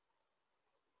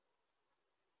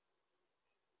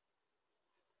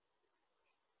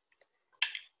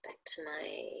 Back to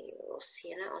my raw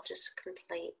sienna. I'll just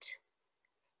complete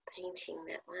painting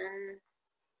that one.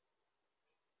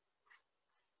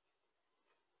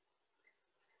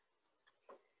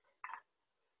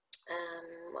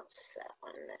 What's that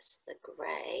one? That's the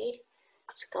grey.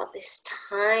 It's got this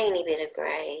tiny bit of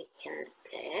grey in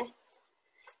there,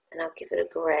 and I'll give it a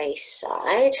grey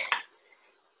side.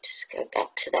 Just go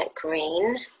back to that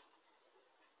green.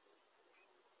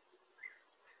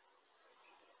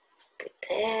 Bit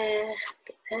there,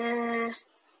 bit there.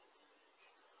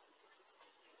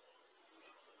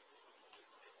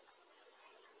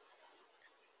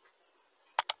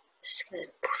 Just going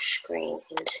to push green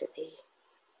into the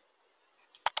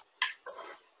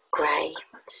grey.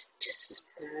 Let's just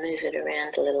move it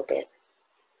around a little bit.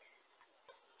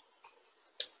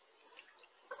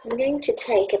 I'm going to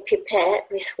take a pipette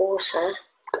with water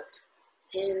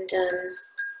and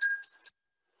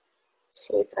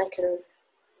see if I can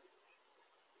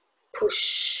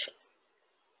push.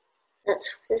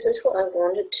 This is what I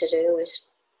wanted to do, is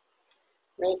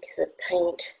make the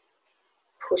paint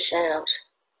push out.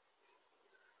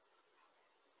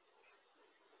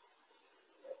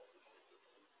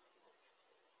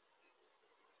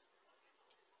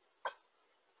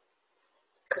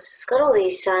 Because it's got all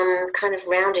these kind of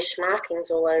roundish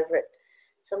markings all over it.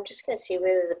 So I'm just going to see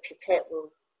whether the pipette will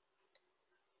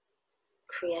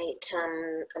create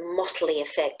a mottly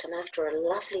effect. I'm after a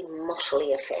lovely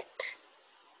mottly effect.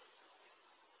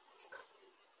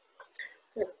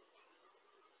 I'm going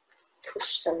to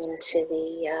push some into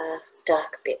the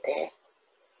dark bit there.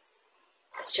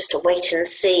 It's just a wait and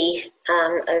see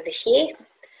over here.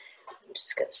 I'm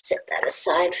just going to set that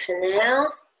aside for now.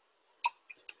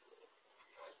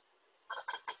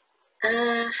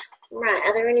 Right,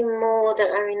 are there any more that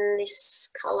are in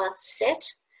this colour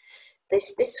set?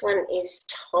 This one is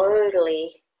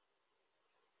totally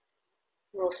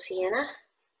raw sienna.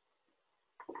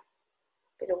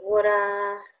 Bit of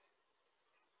water.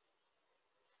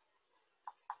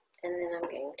 And then I'm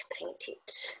going to paint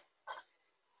it.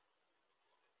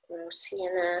 Raw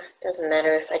sienna. Doesn't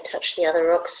matter if I touch the other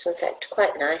rocks. In fact,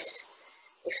 quite nice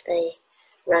if they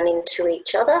run into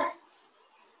each other.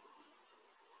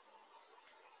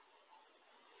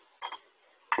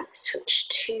 Switch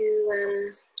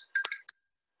to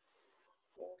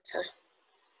water.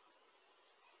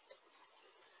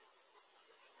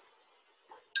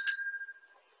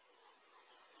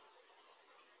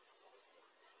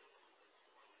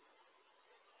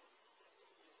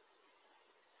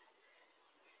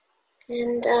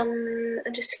 And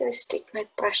I'm just going to stick my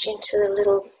brush into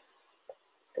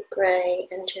the grey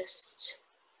and just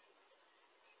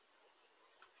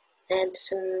add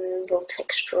some little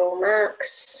textural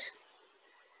marks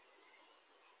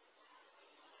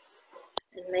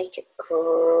and make it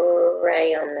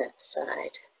grey on that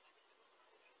side.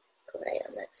 Grey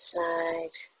on that side.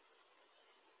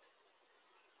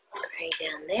 Grey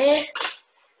down there.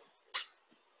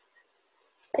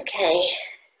 Okay.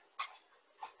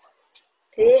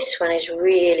 This one is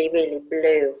really, really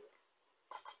blue.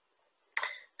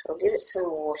 So I'll give it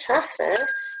some water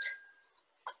first.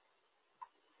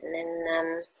 And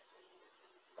then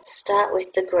I'll start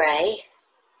with the grey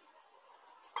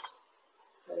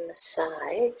on the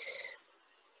sides.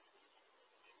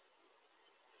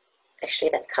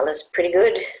 Actually, that colour's pretty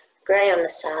good. Grey on the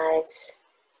sides.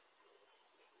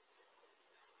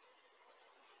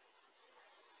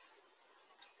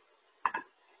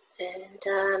 And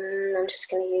I'm just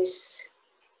going to use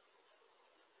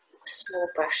a small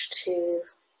brush to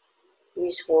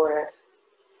use water.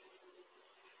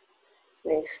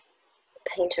 Move the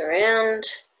paint around.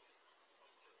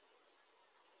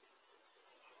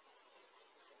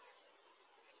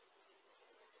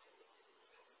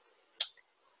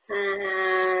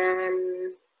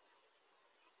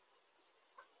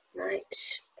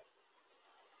 Might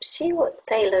see what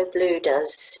phthalo blue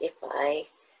does if I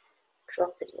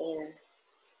drop it in.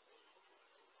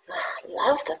 Oh, I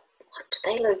love what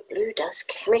phthalo blue does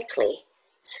chemically.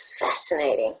 It's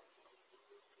fascinating.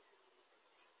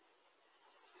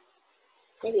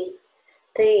 Maybe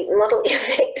the model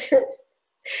effect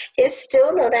is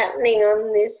still not happening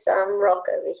on this rock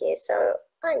over here, so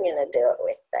I'm going to do it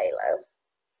with phthalo.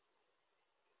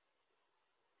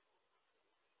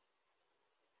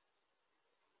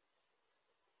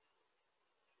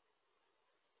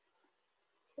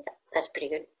 Yeah, that's pretty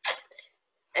good.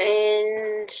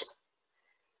 And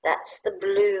that's the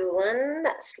blue one.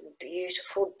 That's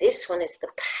beautiful. This one is the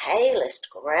palest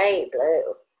grey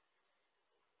blue.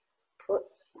 Put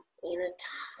in a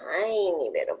tiny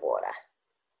bit of water.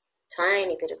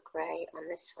 Tiny bit of grey on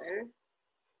this one.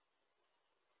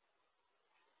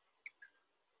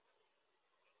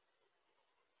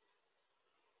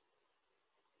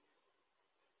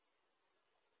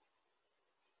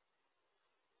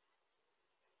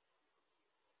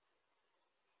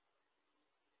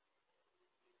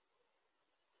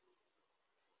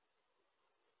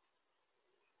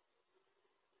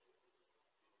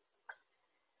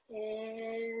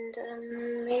 And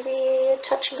maybe a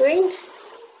touch of green,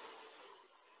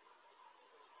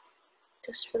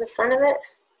 just for the fun of it.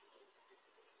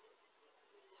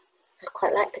 I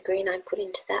quite like the green I put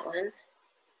into that one.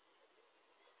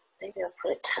 Maybe I'll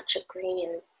put a touch of green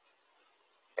in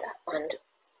that one.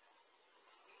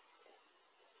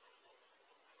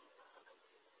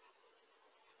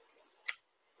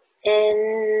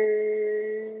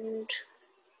 And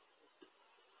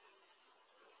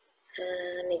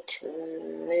I need to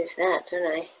move that, don't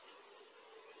I?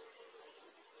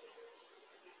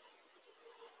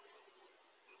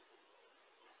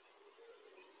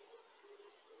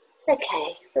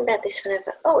 Okay, what about this one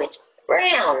over? Oh, it's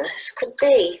brown, as could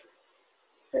be.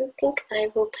 I think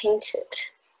I will paint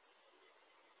it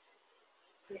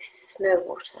with no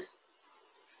water.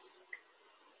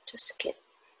 Just get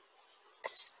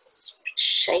this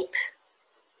shape.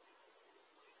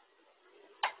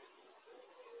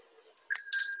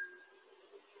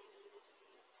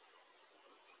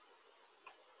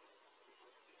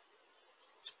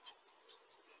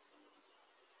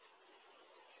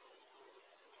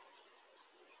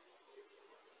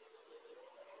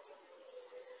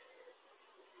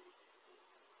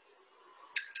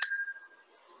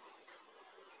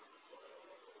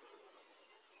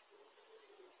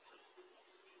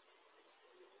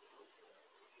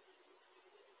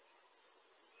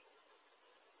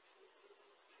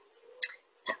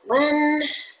 One,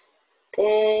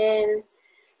 then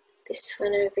this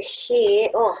one over here.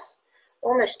 Oh,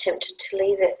 almost tempted to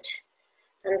leave it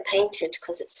unpainted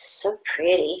because it's so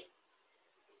pretty.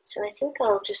 So I think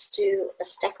I'll just do a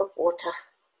stack of water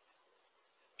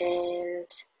and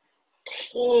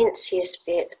teensiest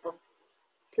bit of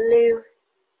blue,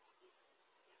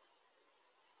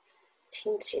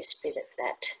 teensiest bit of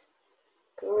that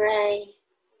grey.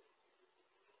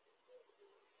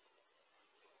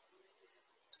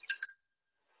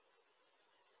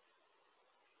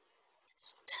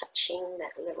 Touching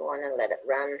that little one and let it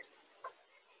run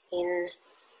in,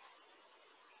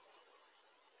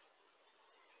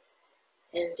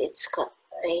 and it's got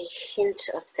a hint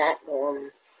of that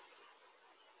warm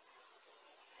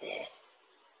there.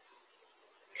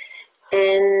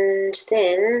 And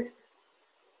then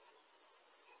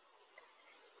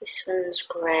this one's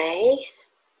grey,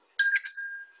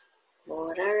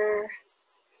 water,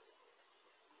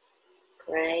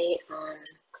 grey on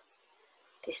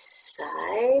this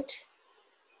side,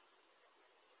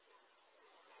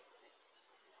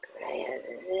 grey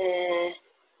over there,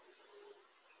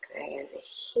 grey over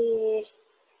here,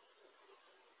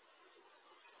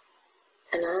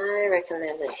 and I reckon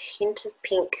there's a hint of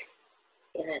pink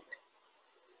in it.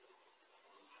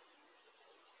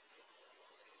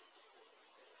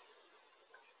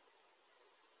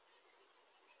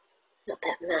 Not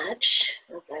that much.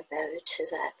 I'll go over to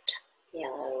that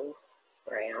yellow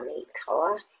browny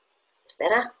colour. It's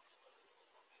better.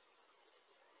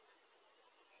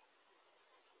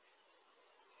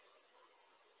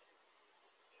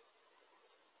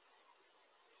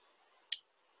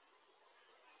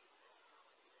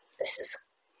 This is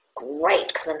great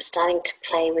because I'm starting to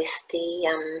play with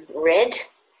the red.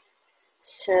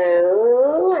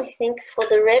 So I think for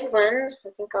the red one, I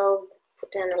think I'll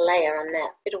put down a layer on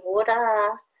that. Bit of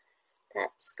water.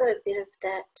 That's got a bit of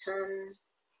that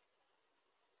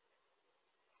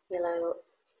yellow,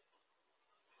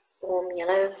 warm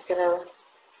yellow.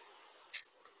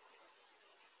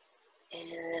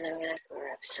 And then I'm going to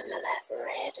grab some of that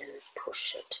red and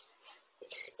push it.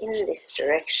 It's in this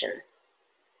direction.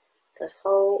 The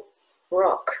whole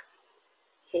rock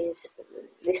is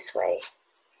this way.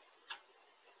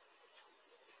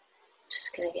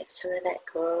 Just going to get some of that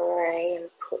grey and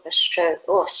put a stroke.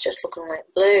 Oh, it's just looking like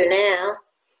blue now.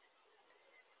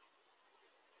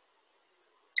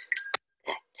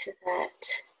 into that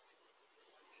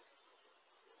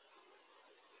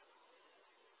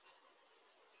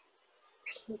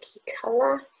pinky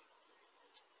colour.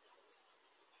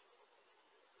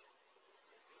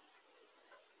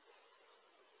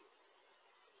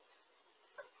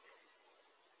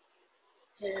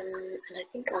 And I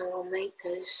think I will make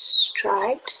those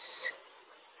stripes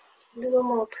a little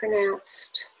more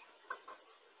pronounced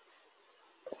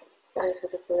over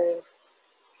the blue.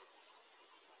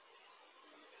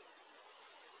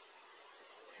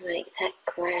 Make that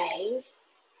grey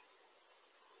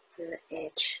on the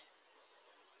edge.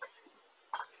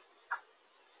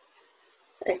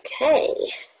 Okay,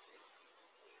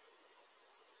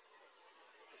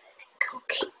 I think I'll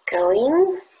keep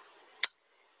going.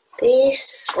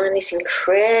 This one is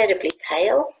incredibly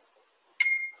pale,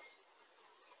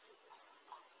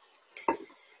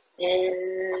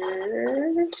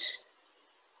 and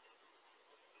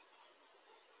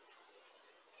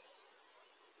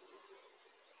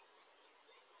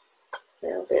a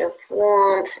little bit of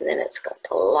warmth, and then it's got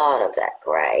a lot of that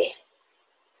grey.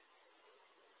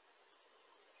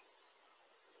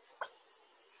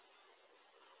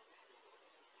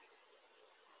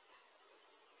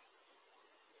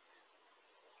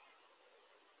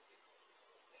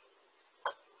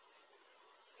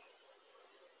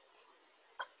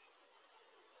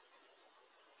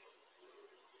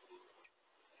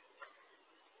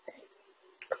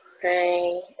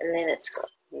 Grey, and then it's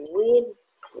got weird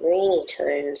greeny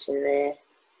tones in there,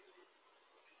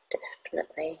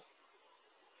 definitely.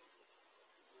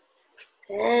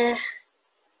 There,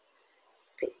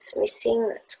 bits missing,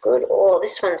 that's good. Oh,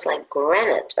 this one's like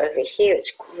granite over here,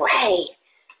 it's grey,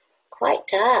 quite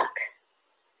dark.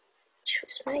 Which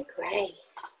was my grey?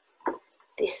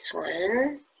 This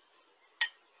one,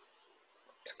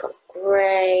 it's got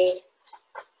grey.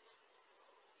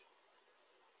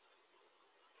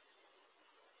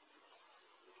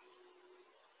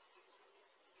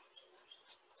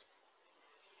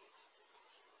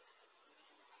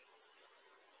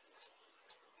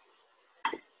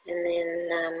 And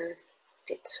then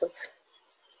bits of,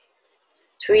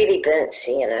 it's really burnt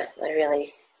sienna.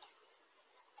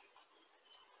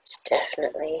 It's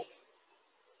definitely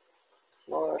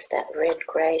more of that red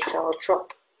grey, so I'll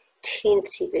drop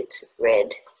teensy bits of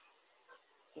red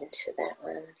into that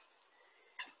one.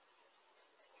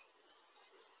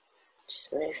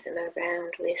 Just move them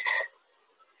around with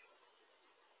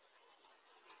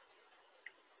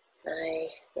my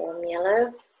warm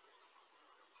yellow.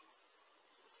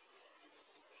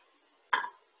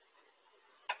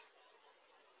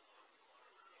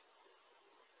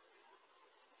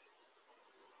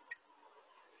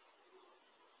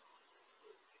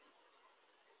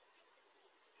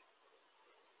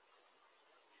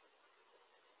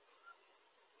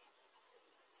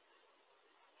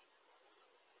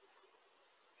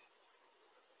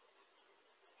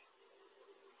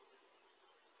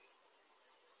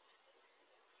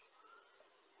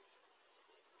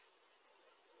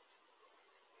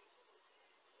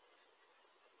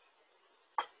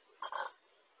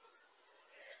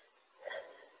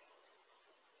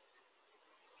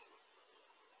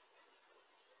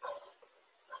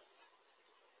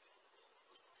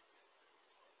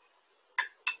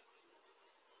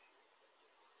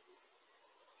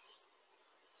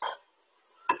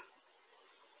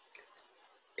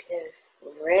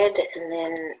 Red, and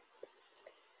then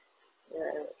a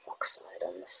little oxide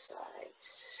on the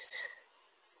sides.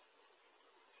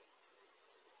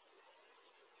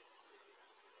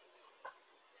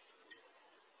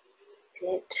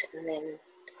 Good, and then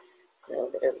a little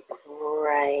bit of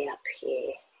grey up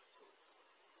here.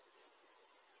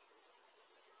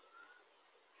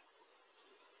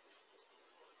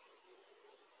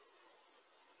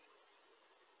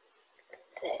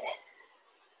 There.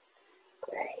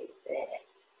 Grey there.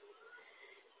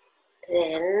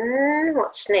 Then,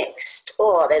 what's next?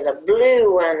 Oh, there's a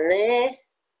blue one there.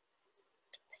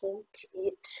 Paint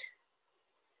it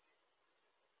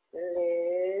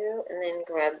blue, and then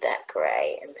grab that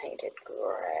grey and paint it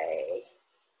grey.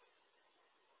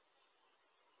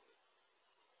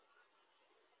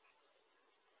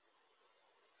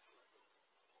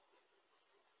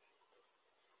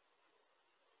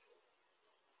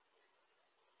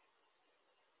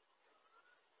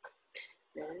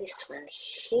 Now this one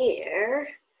here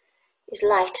is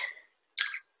light.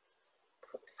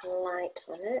 Put light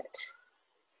on it.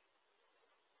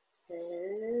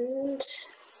 And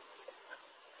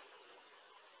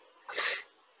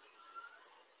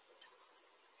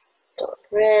dot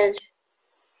red,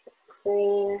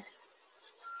 green.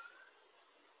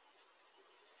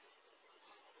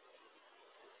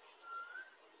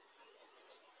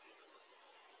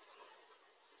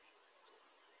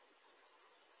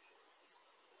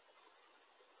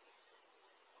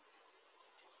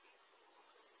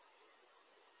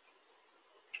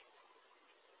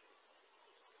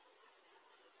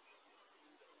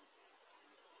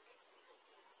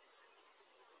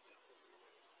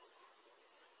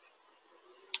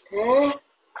 There.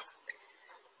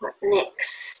 What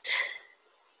next?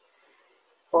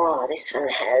 Oh, this one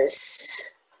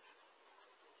has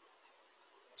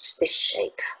this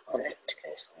shape on it. It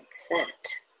goes like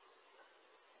that.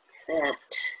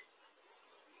 That.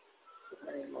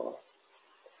 One more.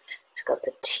 It's got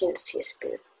the tintsiest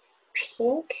bit of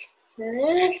pink in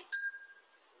there.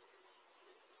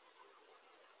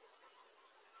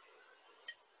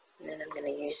 And then I'm going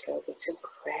to use little bits of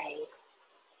grey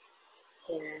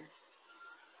in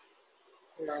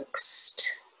amongst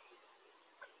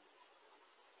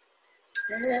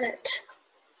that.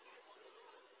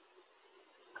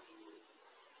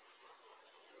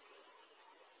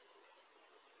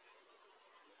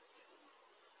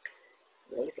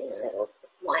 Leaving little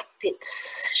white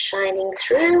bits shining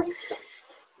through.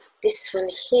 This one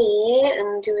here,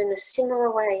 I'm doing a similar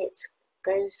way. It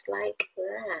goes like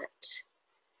that.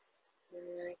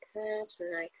 And like that,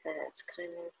 and like that. It's kind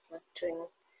of like doing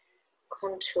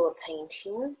contour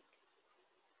painting.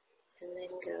 And then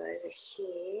go over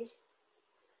here.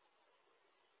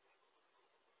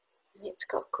 And it's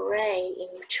got grey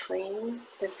in between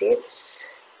the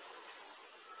bits.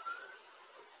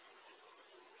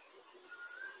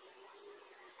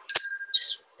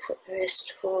 Just put the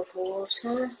rest full of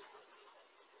water.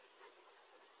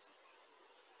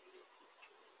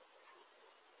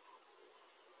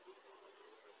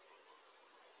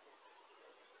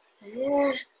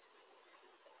 There.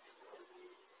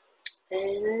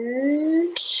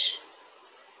 And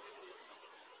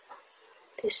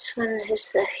this one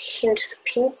has the hint of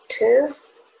pink too.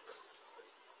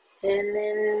 And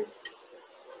then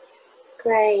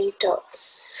grey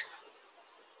dots.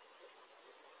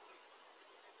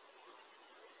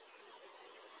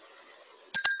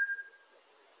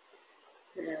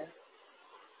 Now,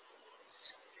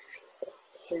 let's fill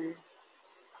it in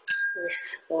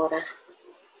with water.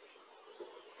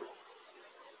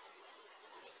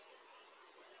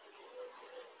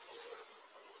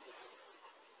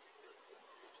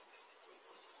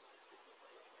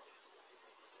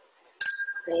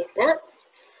 Leave that.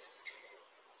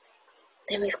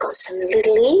 Then we've got some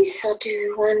lilies. I'll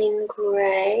do one in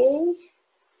grey.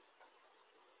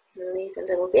 Leave a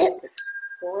little bit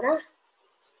water.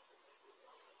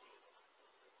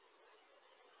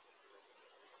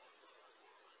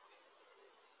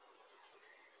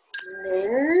 And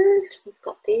then we've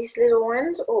got these little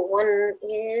ones. Oh, one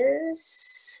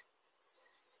is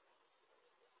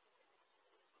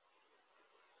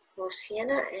more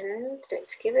sienna, and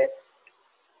let's give it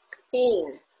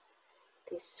green.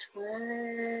 This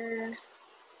one,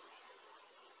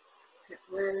 that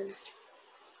one,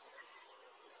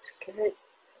 let's give it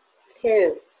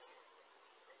blue.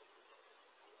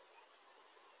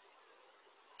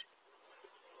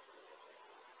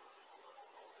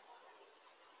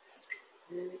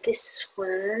 And this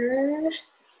one,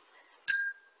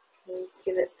 we'll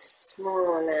give it a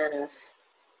small amount of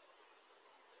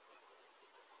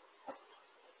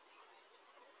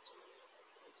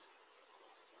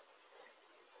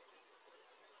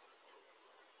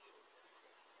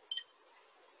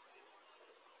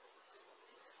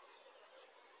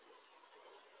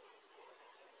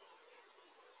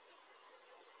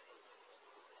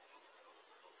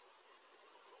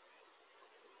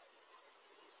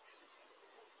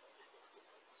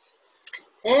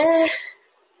there.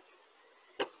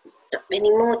 Not many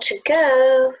more to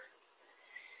go.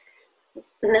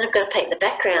 And then I've got to paint the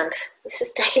background. This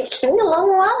is taking a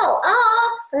long while.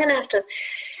 I'm going to have to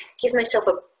give myself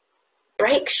a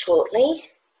break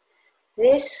shortly.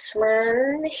 This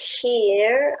one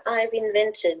here I've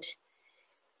invented.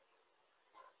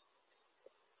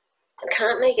 I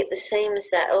can't make it the same as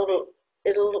that.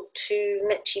 It'll look too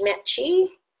matchy-matchy.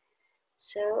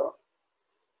 So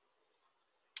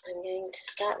I'm going to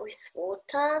start with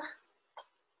water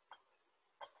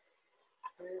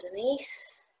underneath.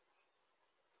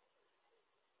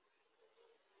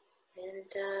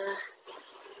 And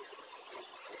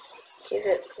give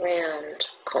it round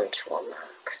contour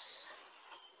marks.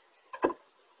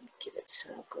 Give it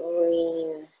some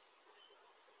green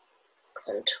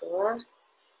contour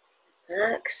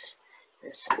marks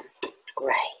and some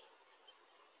grey.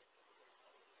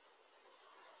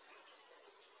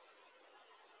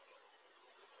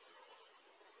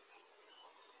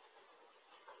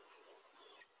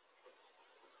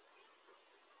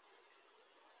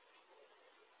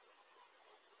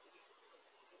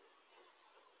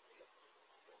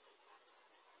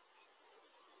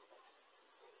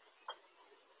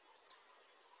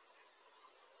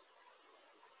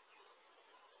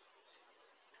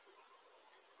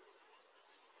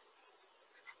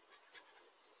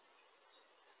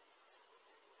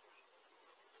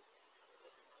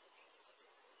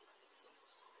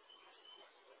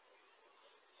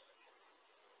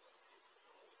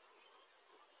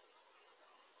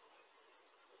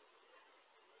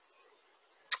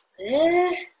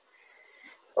 there.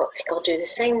 Well, I think I'll do the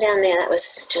same down there. That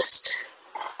was just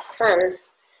fun.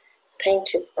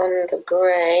 Paint it on the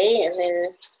grey and then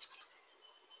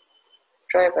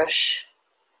dry brush.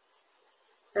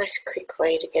 Nice quick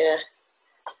way to get a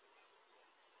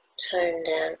tone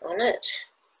down on it.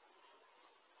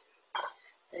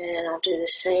 And I'll do the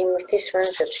same with this one,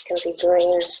 so it's going to be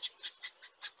green.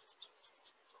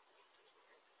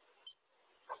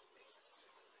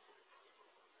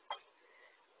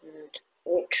 And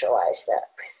neutralise that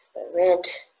with the red.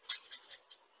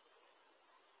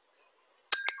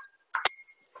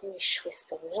 Finish with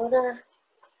the water.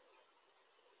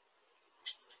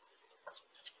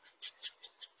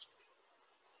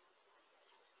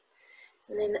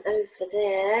 And then over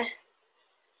there,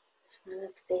 one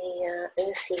of the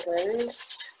earthy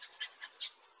ones.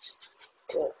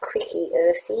 Do a quickie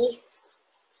earthy.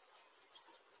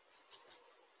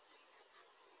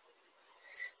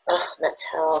 Oh, that's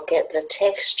how I'll get the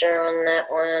texture on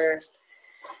that one.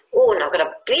 Oh, and I've got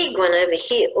a big one over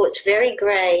here. Oh, it's very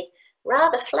grey,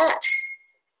 rather flat.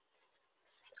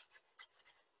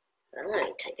 That'll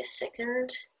only take a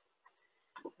second.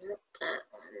 Not that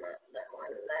one, that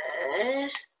one there.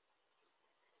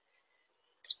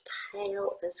 It's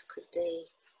pale as could be.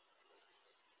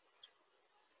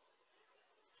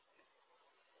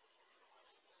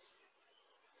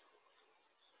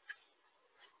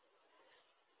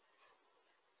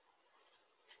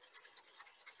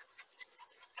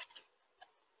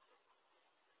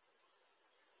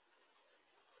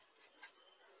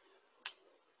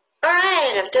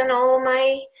 Alright, I've done all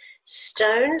my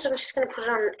stones. I'm just going to put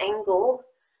it on an angle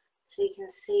so you can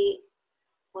see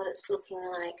what it's looking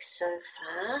like so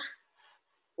far,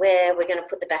 where we're going to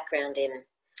put the background in.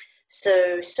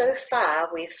 So far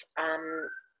we've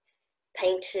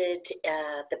painted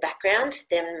the background,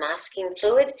 then masking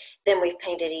fluid, then we've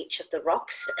painted each of the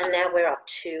rocks, and now we're up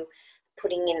to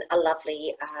putting in a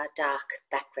lovely dark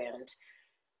background.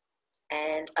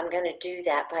 And I'm going to do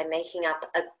that by making up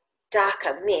a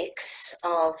darker mix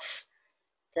of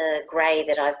the grey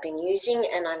that I've been using,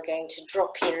 and I'm going to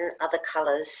drop in other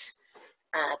colours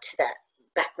to that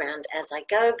background as I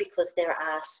go, because there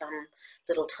are some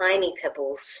little tiny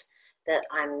pebbles that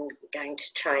I'm going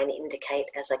to try and indicate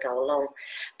as I go along.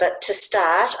 But to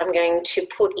start, I'm going to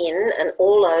put in an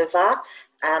all-over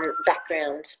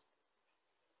background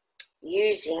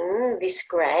using this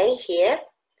grey here,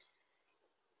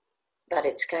 but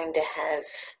it's going to have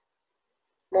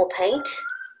more paint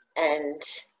and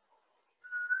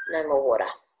no more water.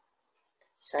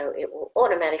 So it will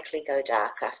automatically go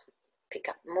darker. Pick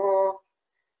up more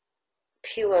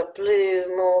pure blue,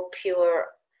 more pure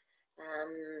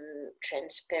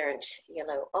transparent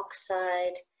yellow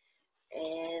oxide,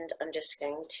 and I'm just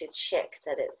going to check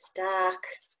that it's dark.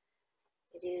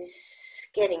 It is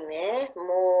getting there.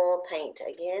 More paint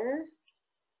again.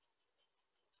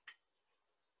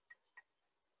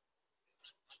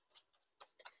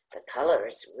 The colour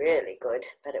is really good,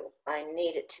 but I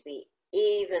need it to be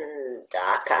even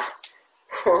darker.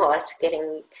 Oh, it's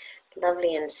getting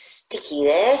lovely and sticky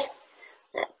there.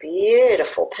 That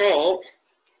beautiful paint.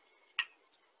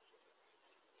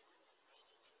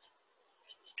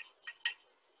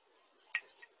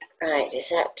 Right, is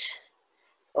that...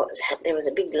 Oh, there was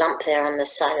a big lump there on the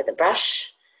side of the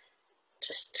brush.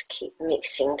 Just keep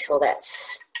mixing till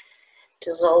that's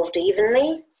dissolved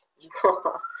evenly.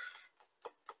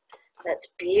 That's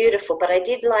beautiful, but I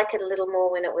did like it a little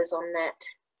more when it was on that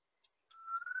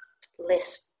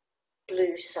less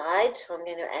blue side, so I'm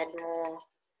going to add more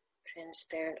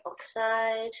transparent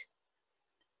oxide.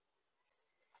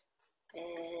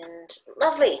 And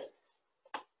lovely.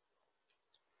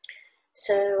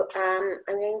 So I'm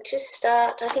going to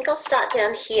start, I think I'll start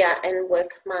down here and work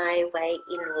my way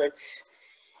inwards.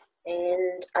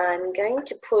 And I'm going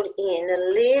to put in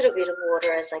a little bit of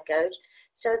water as I go,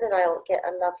 so that I'll get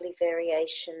a lovely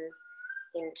variation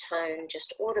in tone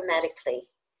just automatically.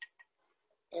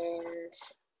 And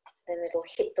then it'll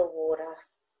hit the water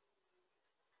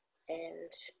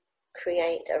and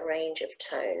create a range of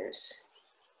tones.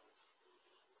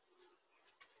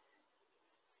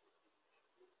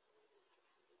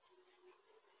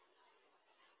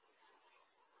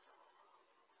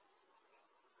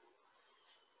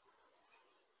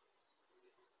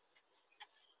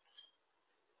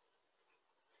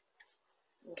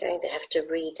 I'm going to have to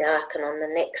redarken on the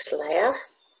next layer,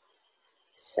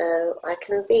 so I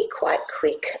can be quite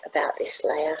quick about this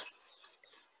layer.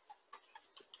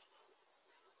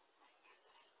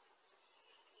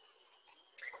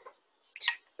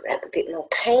 Just grab a bit more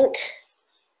paint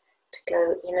to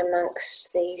go in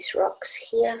amongst these rocks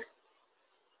here.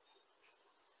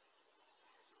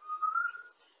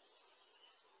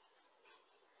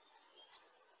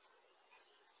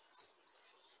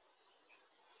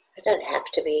 don't have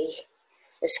to be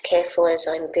as careful as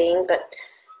I'm being, but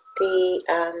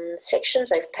the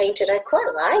sections I've painted I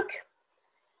quite like.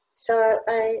 So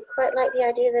I quite like the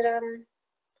idea that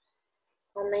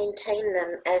I'll maintain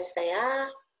them as they are.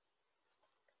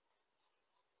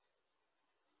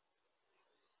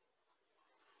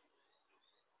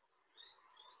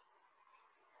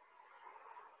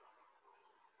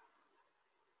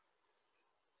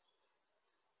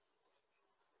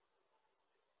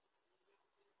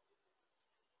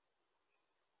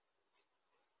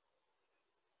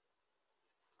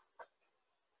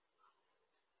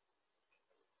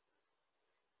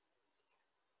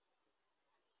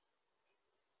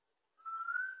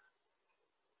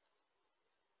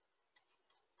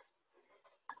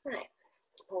 Right,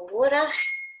 more water,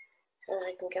 so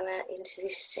I can go out into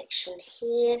this section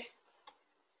here.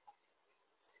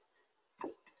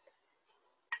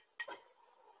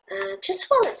 Just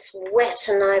while it's wet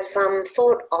and I've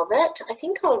thought of it, I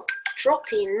think I'll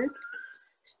drop in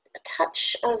a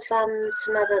touch of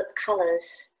some other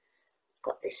colours.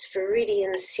 Got this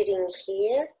viridian sitting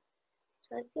here,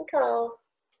 so I think I'll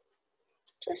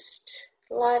just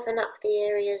liven up the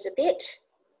areas a bit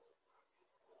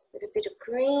with a bit of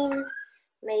green,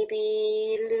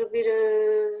 maybe a little bit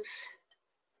of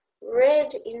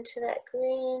red into that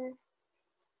green,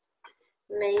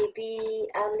 maybe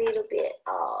a little bit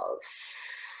of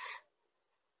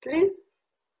blue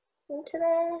into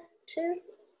there too,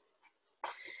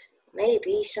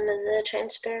 maybe some of the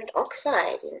transparent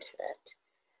oxide into that.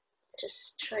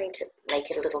 Just trying to make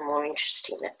it a little more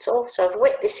interesting, that's all. So I've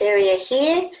wet this area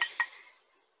here,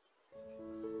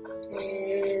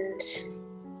 and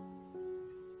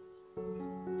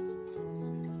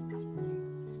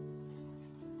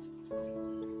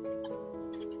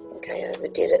I think I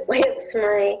overdid it with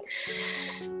my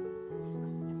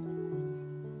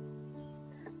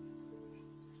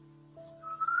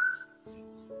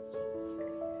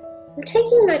I'm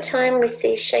taking my time with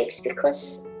these shapes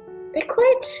because they're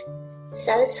quite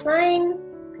satisfying,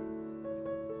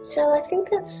 so I think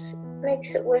that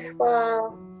makes it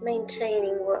worthwhile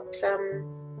maintaining what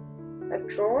I've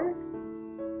drawn.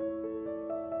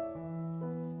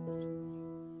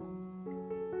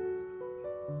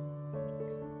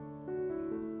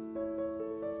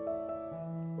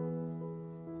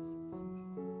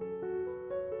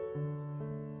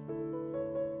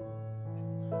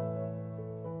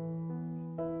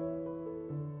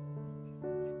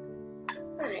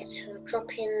 Right, so I'll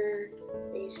drop in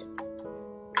these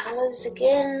colours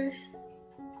again,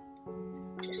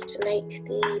 just to make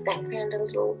the background a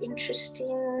little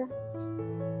interesting.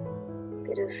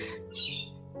 Bit of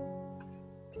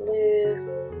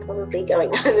blue, probably going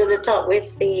over the top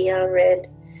with the red.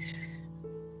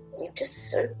 It just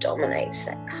sort of dominates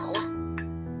that colour.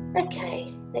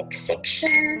 Okay, next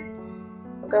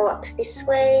section. I'll go up this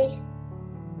way.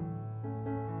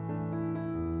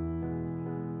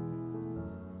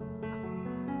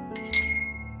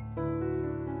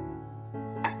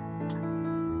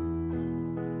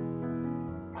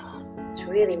 It's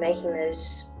really making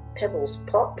those pebbles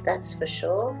pop, that's for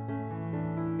sure.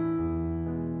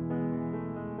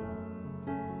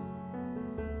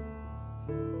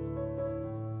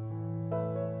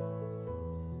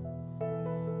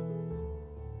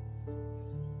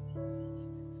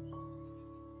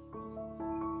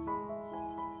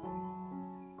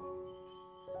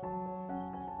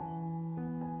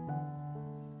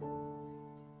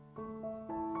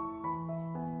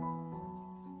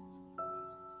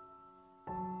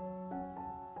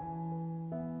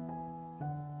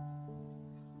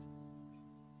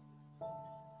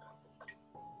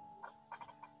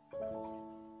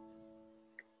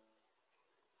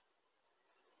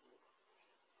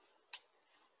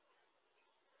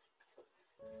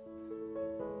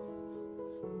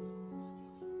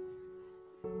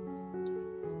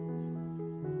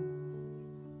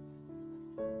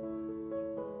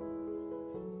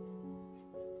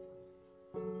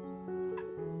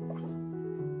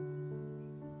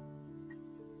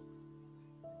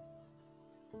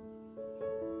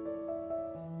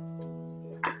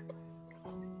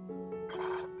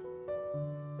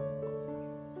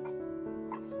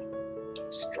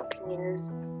 Just dropping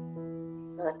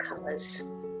in other colours,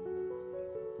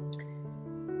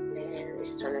 and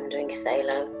this time I'm doing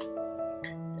phthalo,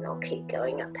 and I'll keep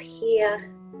going up here.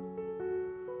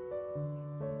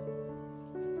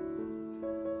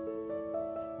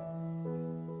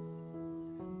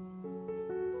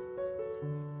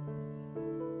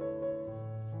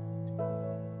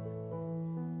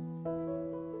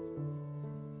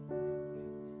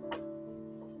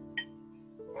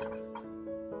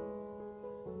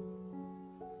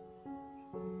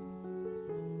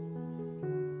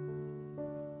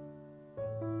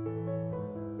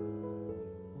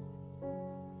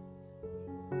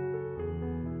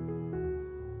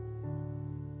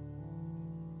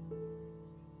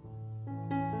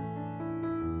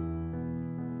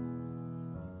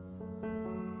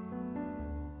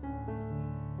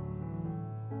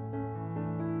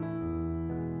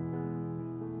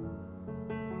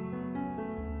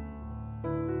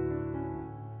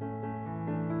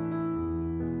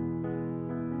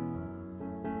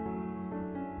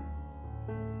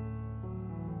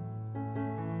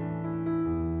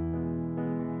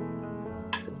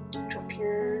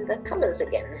 in the colours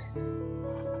again.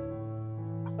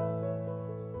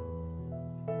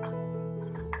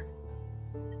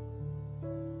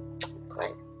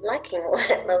 Quite liking all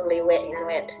that lovely wet in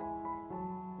wet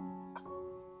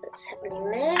that's happening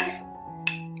there.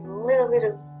 A little bit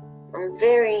of, I'm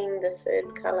varying the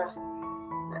third colour. I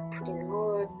might put in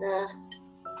more of the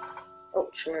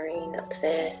ultramarine up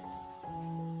there.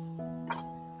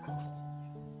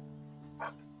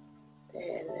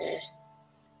 There and there.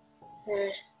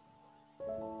 There.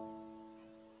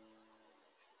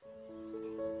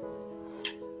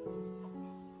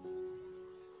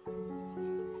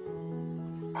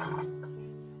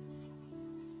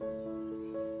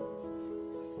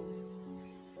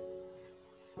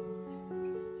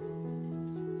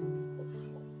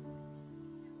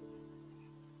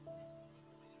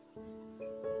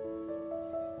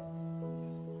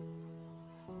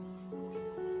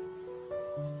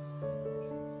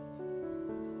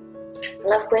 I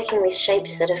love working with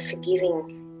shapes that are forgiving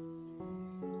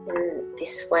in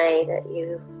this way, that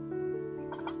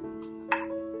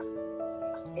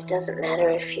it doesn't matter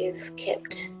if you've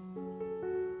kept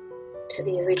to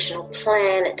the original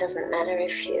plan, it doesn't matter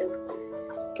if you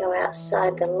go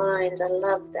outside the lines. I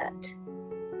love that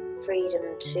freedom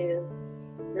to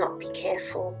not be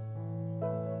careful.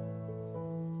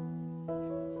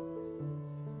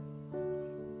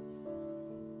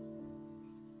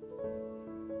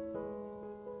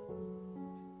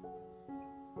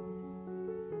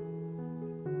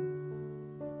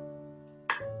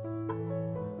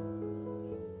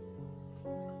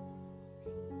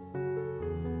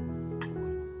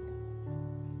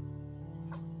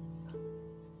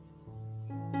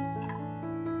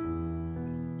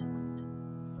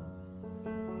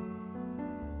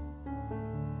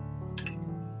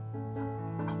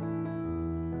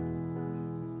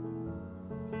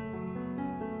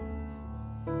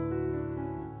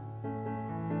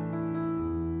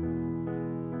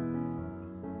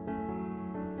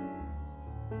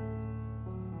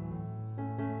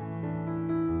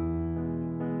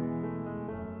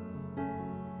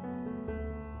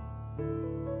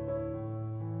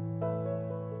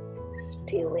 Just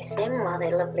deal with them while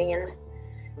they're lovely and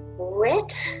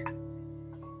wet.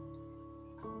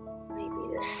 Maybe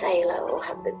the phthalo will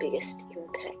have the biggest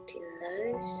impact in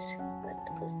those, but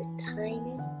because they're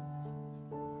tiny.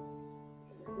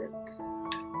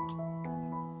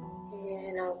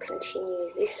 And I'll continue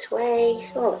this way.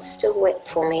 Oh, it's still wet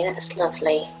for me, that's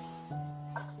lovely.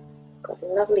 Got a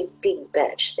lovely big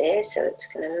batch there, so it's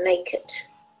going to make it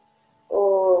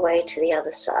all the way to the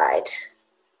other side.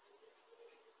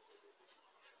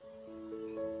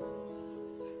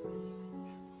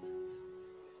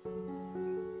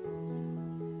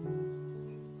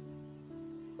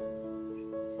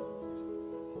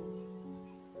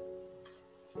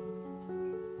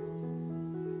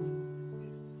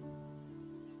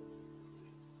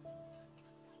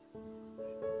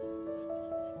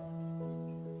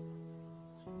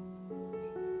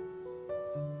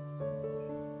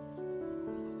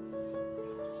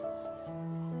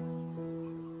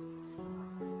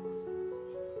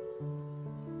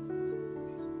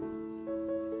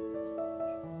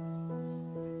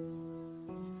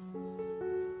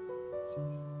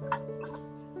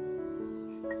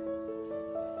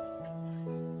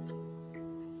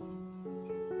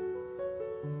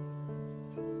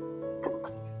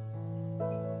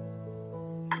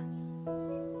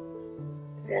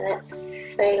 That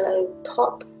phthalo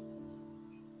pop.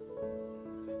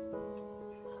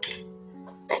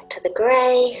 Back to the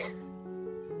grey.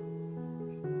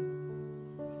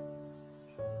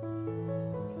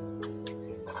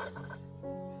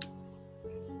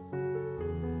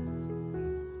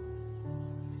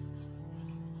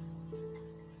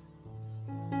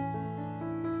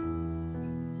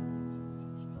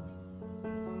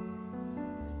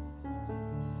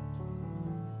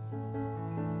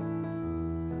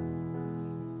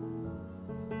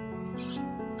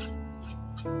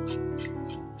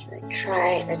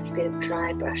 Try a bit of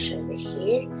dry brush over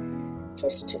here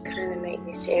just to kind of make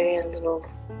this area a little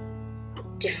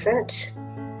different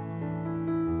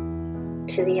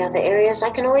to the other areas.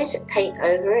 I can always paint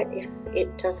over it if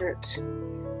it doesn't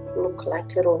look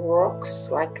like little rocks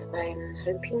like I'm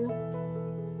hoping.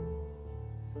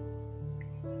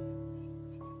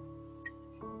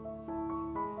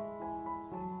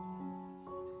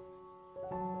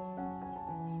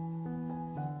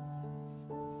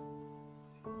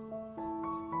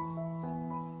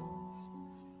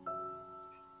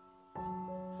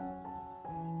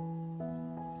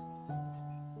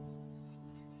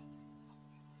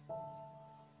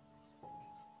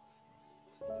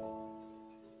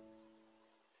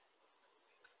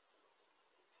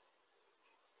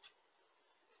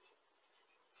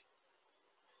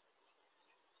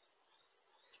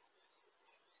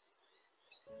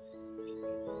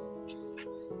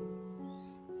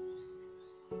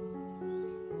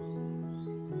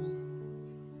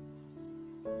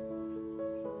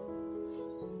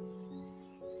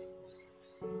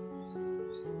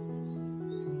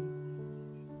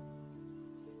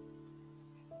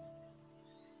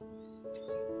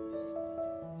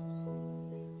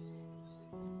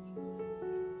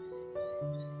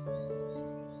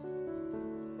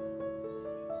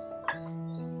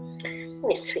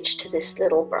 me switch to this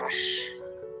little brush.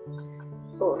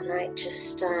 Oh, I might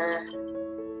just,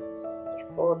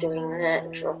 before doing that,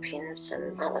 drop in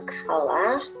some other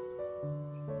colour.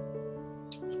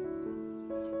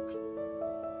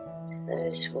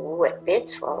 Those wet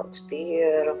bits while it's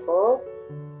beautiful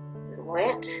and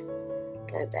wet.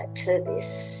 Go back to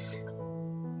this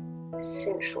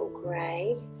central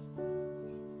grey.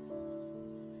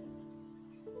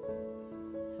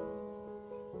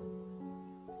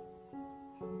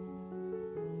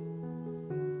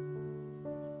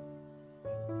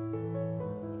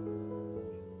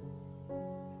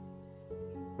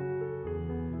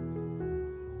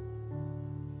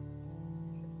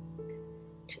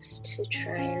 Just to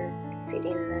try and fit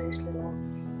in those little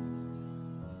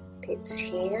bits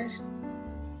here.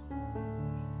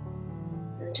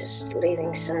 And just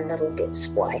leaving some little bits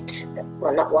white.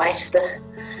 Well, not white, the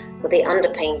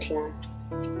underpainting.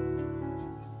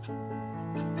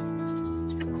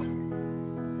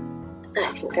 I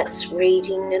think that's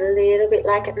reading a little bit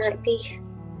like it might be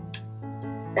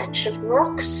a batch of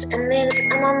rocks. And then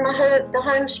I'm on the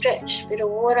home stretch, bit of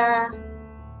water.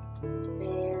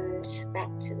 Back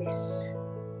to this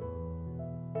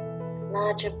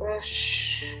larger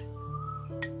brush.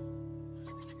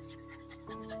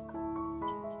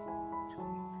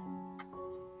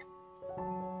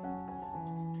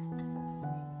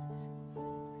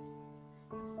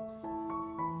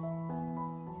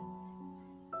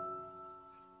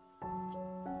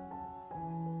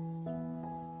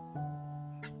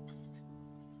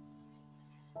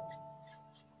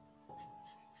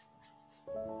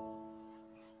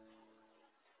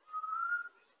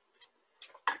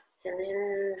 And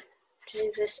then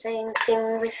do the same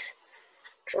thing with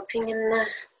dropping in the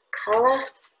colour.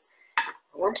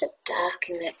 I want it dark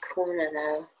in that corner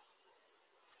though.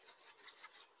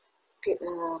 A bit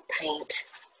more paint.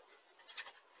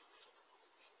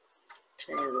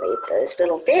 Try and leave those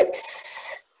little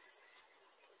bits.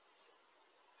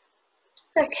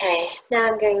 Okay, now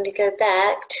I'm going to go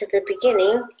back to the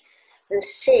beginning and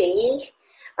see.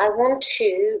 I want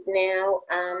to now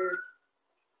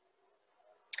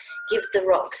give the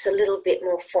rocks a little bit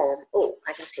more form. Oh,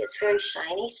 I can see it's very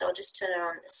shiny, so I'll just turn it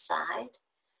on the side.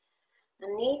 I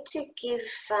need to give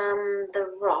the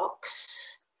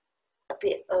rocks a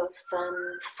bit of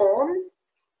form.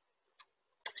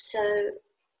 So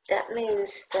that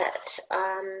means that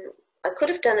I could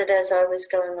have done it as I was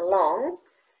going along.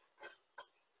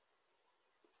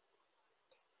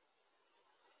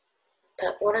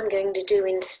 But what I'm going to do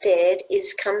instead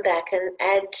is come back and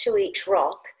add to each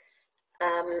rock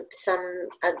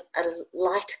a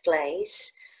light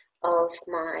glaze of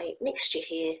my mixture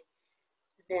here.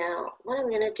 Now what I'm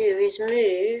going to do is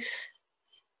move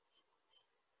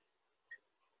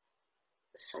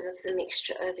some of the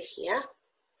mixture over here,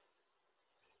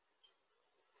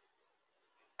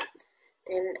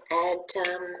 then add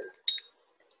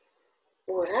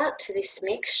water to this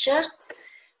mixture,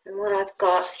 and what I've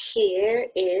got here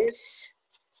is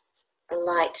a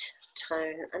light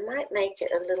tone. I might make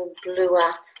it a little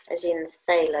bluer, as in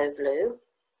phthalo blue,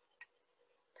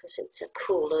 because it's a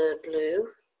cooler blue.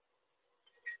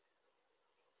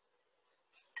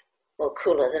 Well,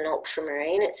 cooler than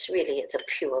ultramarine. It's a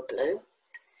pure blue.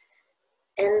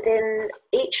 And then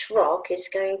each rock is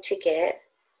going to get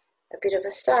a bit of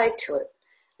a side to it.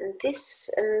 And this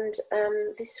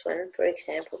one, for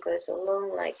example, goes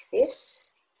along like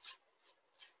this.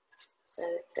 So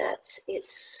that's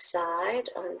its side.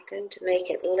 I'm going to make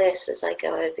it less as I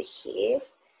go over here.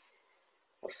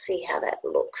 I'll see how that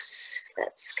looks, if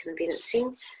that's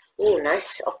convincing. Oh,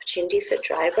 nice opportunity for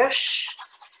dry brush.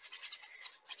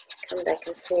 Come back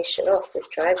and finish it off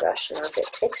with dry brush and I'll get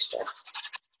texture.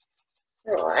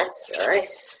 Oh, that's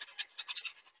nice.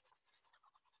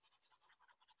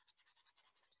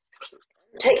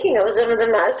 I'm taking off some of the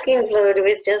masking fluid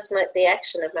with just the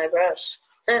action of my brush.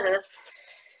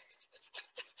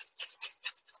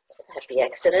 Happy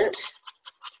accident.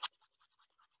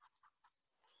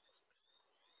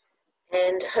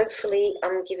 And hopefully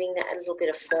I'm giving that a little bit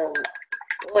of form.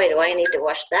 Boy, do I need to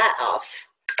wash that off.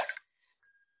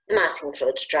 The masking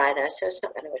fluid's dry though, so it's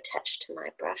not going to attach to my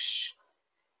brush.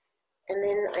 And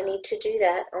then I need to do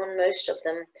that on most of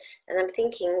them. And I'm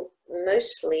thinking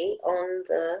mostly on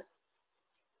the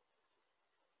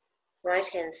right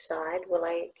hand side. Will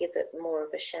I give it more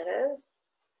of a shadow?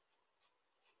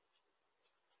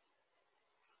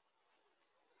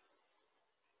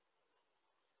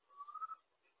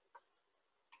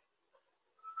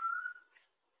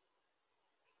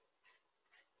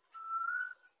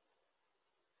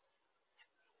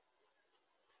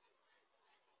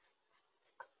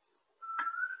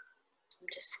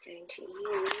 just going to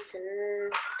use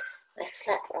my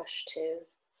flat brush to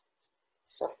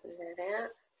soften that out.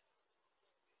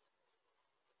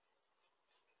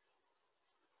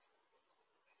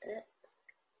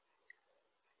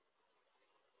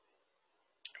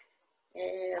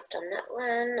 And I've done that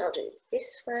one. I'll do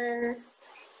this one.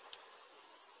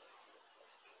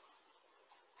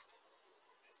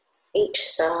 Each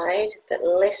side, but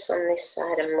less on this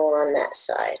side and more on that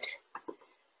side.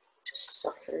 Just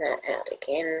soften that out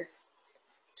again.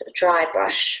 It's a dry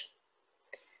brush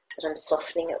that I'm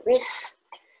softening it with.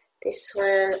 This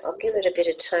one, I'll give it a bit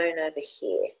of tone over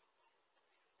here.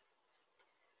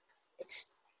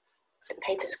 The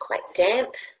paper's quite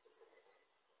damp,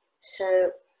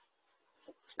 so,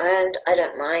 and I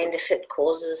don't mind if it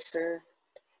causes some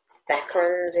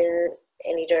backgrounds in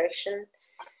any direction.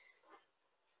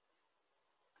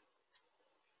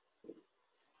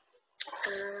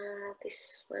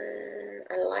 This one,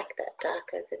 I like that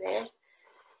dark over there.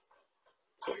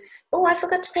 Oh, I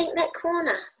forgot to paint that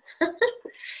corner.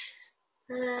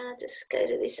 Just go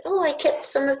to this. Oh, I kept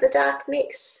some of the dark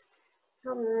mix.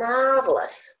 How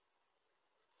marvellous.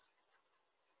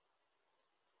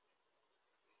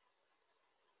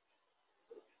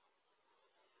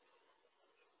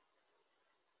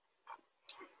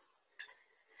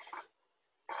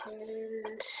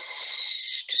 And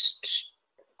just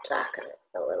darken it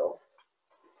a little.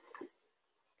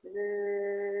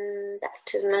 Back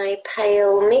to my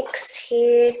pale mix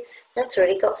here. That's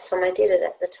already got some. I did it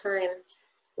at the time.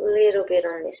 A little bit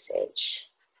on this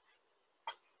edge.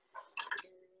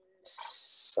 And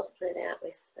soften it out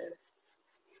with the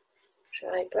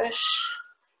dry brush.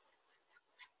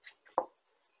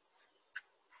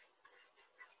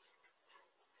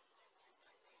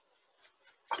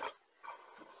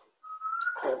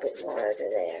 A little bit more over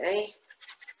there, eh?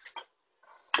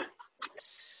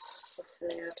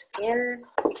 Soften out again.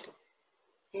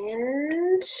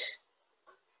 And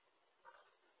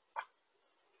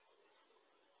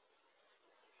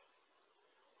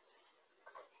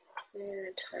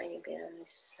a tiny bit on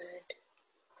this side.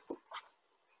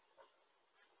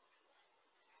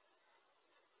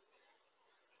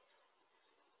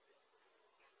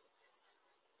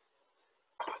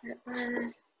 That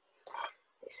one,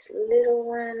 this little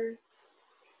one.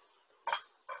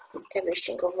 Every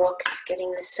single rock is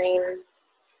getting the same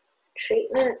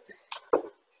treatment.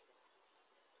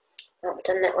 Oh, I've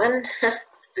done that one.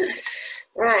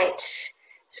 Right,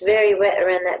 it's very wet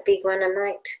around that big one. I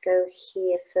might go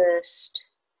here first.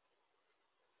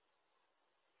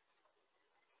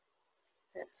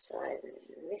 That side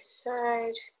and this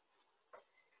side.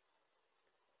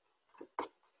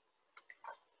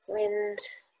 Blend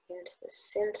into the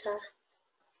center.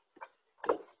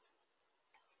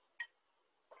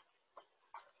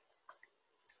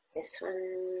 This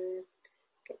one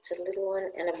gets a little one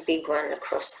and a big one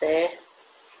across there.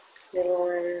 Little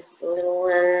one, little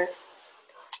one.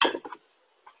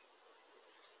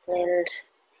 Blend.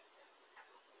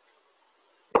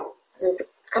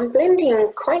 I'm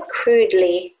blending quite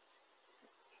crudely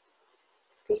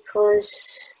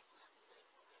because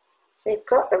they've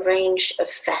got a range of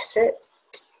faceted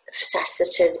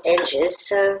edges,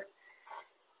 so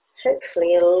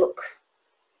hopefully it'll look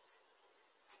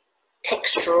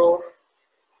textural.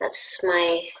 That's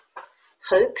my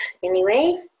hope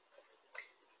anyway.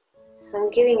 So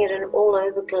I'm giving it an all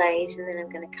over glaze and then I'm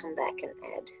going to come back and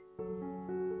add.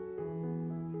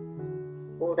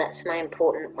 Oh, that's my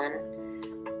important one.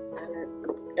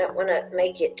 I don't want to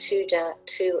make it too dark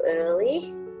too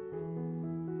early.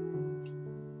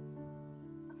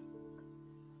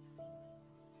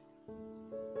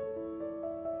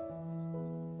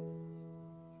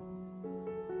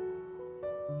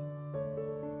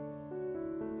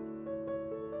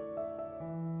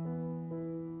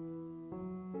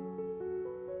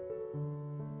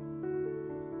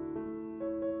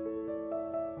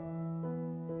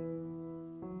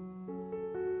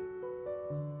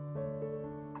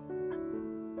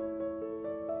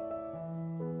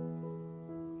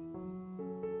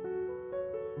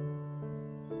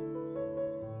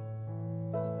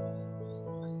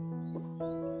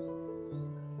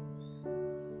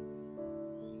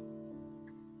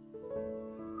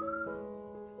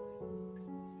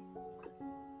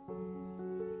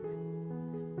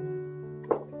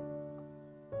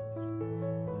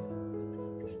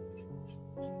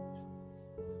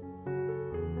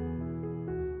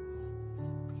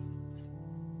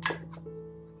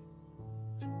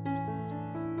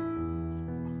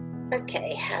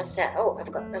 Okay, how's that? Oh,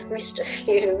 I've missed a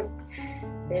few.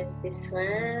 There's this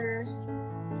one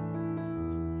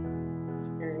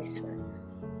and this one.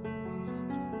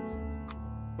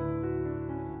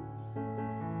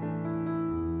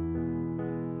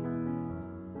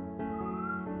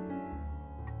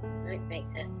 might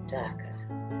make that darker,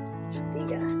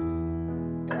 bigger,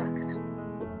 darker.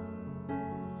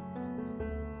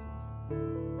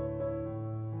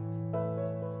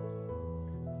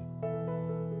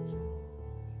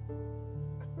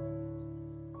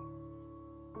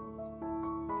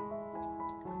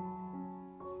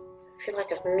 I feel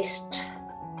like I've missed,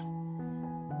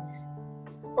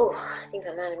 oh, I think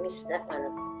I might have missed that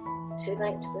one. Too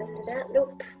late to blend it out?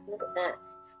 Nope, look at that.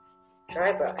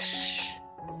 Dry brush.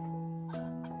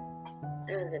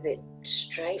 That one's a bit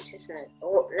straight, isn't it?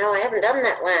 Oh, no, I haven't done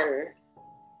that one.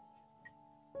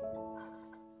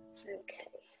 Okay.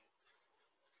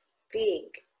 Big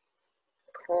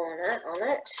corner on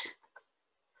it.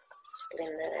 Just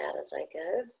blend that out as I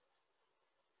go.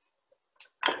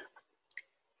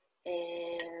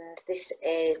 And this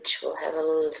edge will have a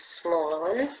little smaller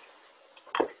one.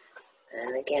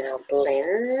 And again, I'll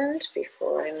blend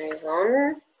before I move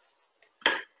on.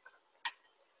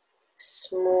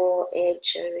 Small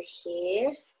edge over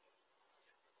here.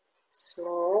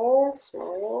 Small,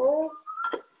 small.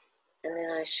 And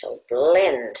then I shall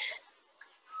blend.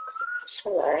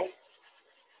 Shall I?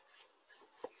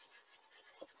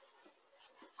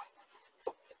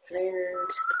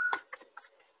 Blend.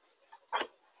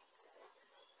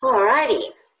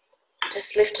 Alrighty.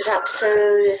 Just lift it up so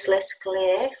there's less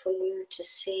glare for you to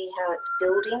see how it's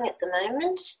building at the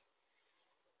moment.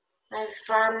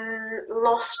 I've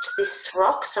lost this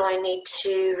rock, so I need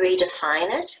to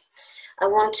redefine it. I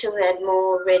want to add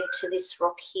more red to this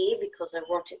rock here because I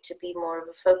want it to be more of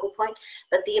a focal point,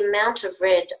 but the amount of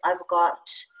red I've got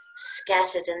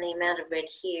scattered and the amount of red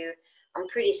here, I'm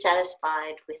pretty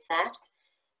satisfied with that.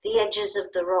 The edges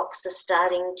of the rocks are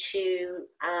starting to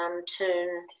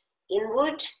turn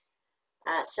inward,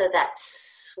 so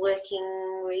that's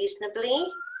working reasonably.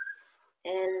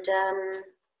 And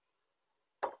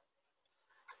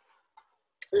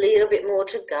a little bit more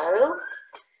to go.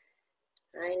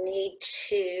 I need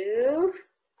to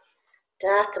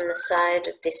darken the side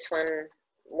of this one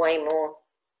way more.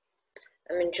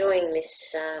 I'm enjoying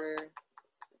this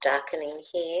darkening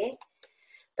here,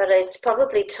 but it's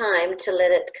probably time to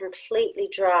let it completely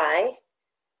dry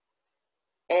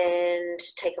and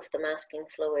take off the masking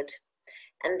fluid.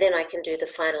 And then I can do the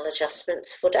final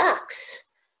adjustments for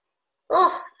darks.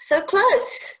 Oh, so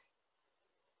close.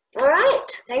 All right,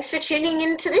 thanks for tuning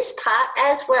into this part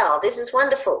as well. This is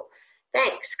wonderful.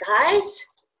 Thanks, guys.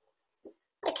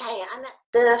 Okay, I'm at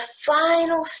the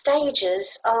final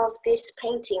stages of this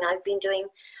painting I've been doing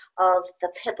of the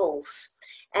pebbles.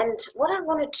 And what I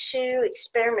wanted to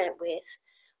experiment with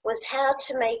was how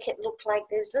to make it look like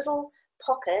there's little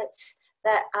pockets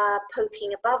that are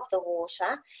poking above the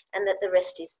water and that the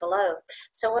rest is below.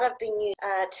 So what I've been using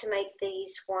to make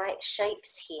these white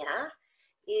shapes here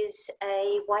is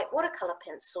a white watercolor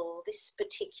pencil. This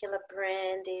particular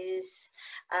brand is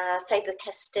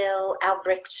Faber-Castell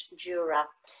Albrecht Dürer.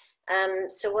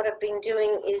 So what I've been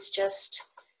doing is just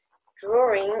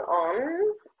drawing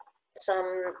on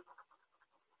some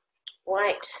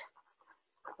white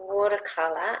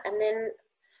watercolor, and then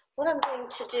what I'm going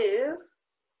to do,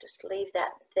 just leave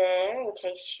that there in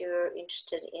case you're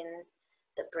interested in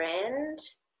the brand.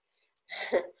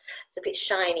 It's a bit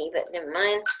shiny, but never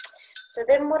mind. So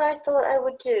then what I thought I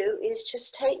would do is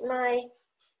just take my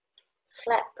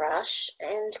flat brush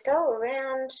and go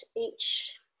around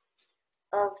each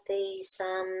of these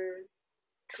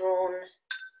drawn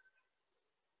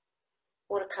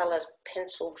watercolor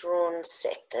pencil drawn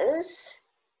sectors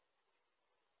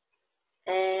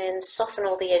and soften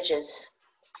all the edges.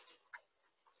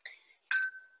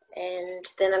 And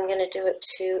then I'm going to do it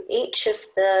to each of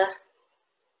the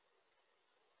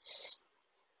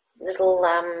little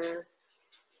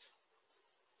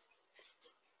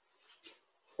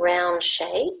round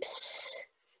shapes.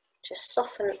 Just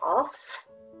soften off.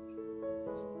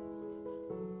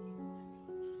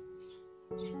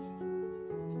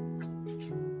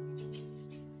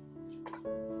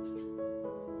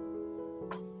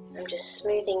 I'm just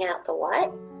smoothing out the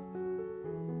white.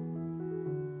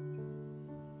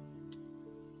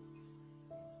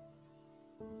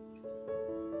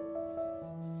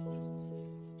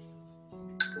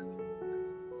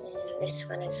 And this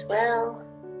one as well.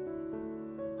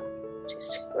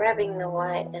 Just grabbing the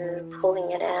white and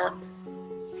pulling it out.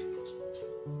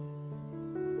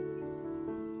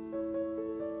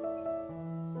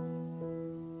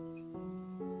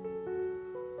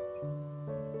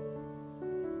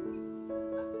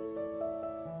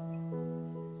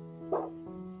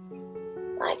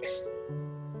 Like so.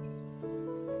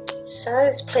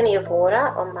 There's plenty of water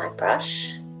on my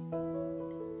brush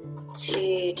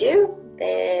to do.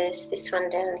 There's this one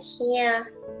down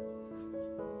here.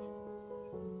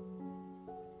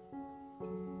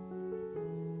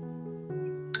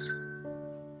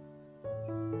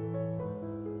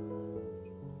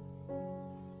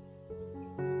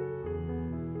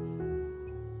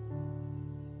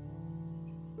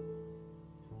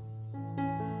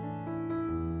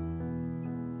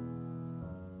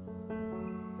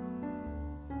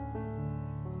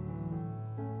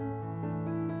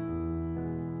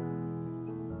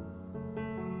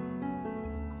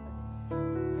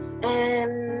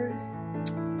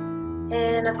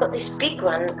 then I've got this big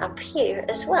one up here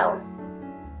as well.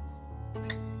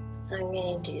 So I'm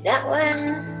going to do that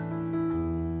one.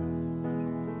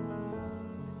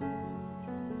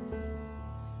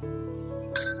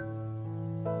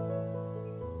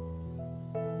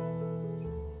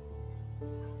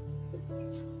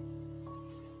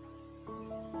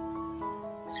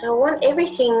 So I want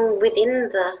everything within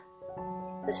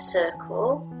the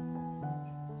circle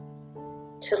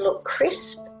to look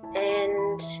crisp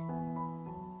and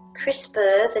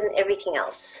crisper than everything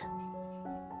else.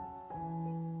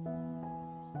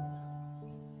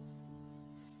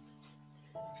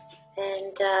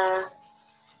 And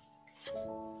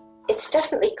it's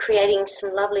definitely creating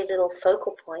some lovely little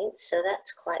focal points, so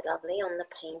that's quite lovely on the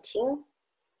painting.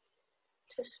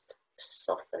 Just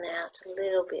soften out a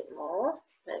little bit more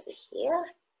over here.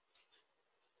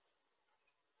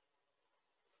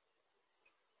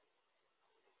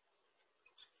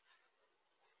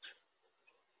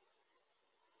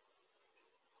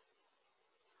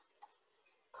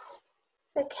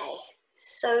 Okay,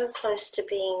 so close to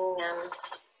being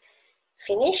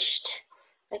finished.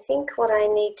 I think what I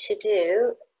need to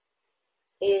do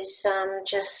is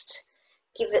just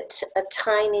give it a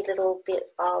tiny little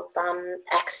bit of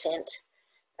accent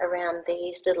around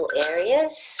these little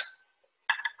areas.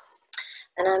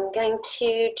 And I'm going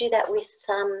to do that with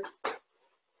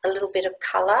a little bit of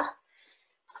colour.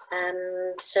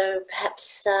 So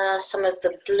perhaps some of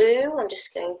the blue. I'm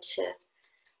just going to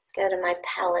go to my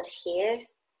palette here.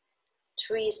 It's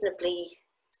reasonably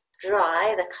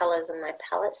dry, the colours on my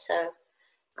palette, so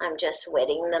I'm just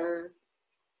wetting them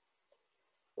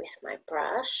with my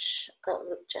brush. I've got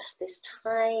just this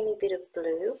tiny bit of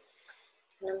blue,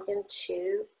 and I'm going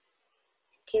to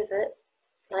give it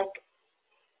like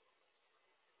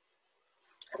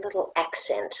a little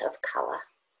accent of colour.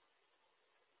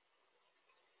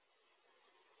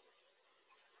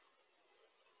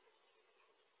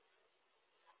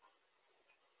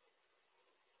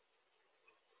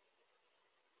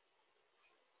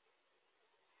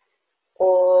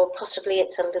 Or possibly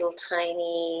it's a little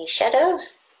tiny shadow.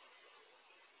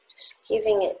 Just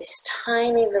giving it this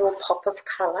tiny little pop of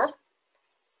colour.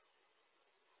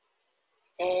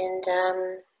 And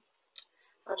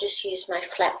I'll just use my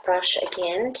flat brush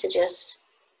again to just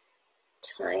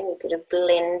tiny bit of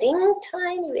blending,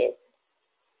 tiny bit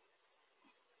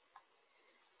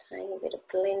of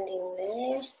blending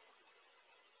there.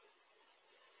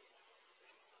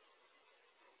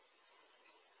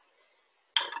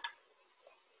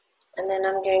 And then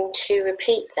I'm going to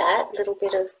repeat that little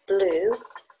bit of blue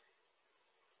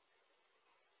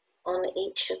on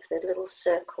each of the little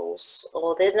circles,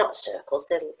 or they're not circles,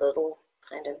 they're little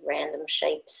kind of random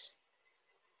shapes.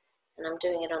 And I'm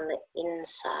doing it on the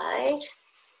inside.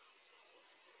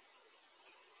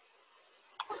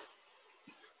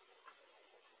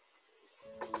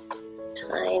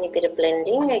 Tiny bit of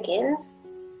blending again,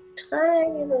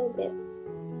 tiny little bit.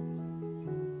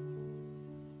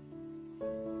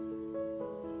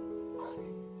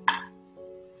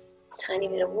 Tiny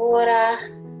bit of water,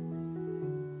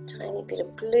 tiny bit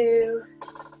of blue.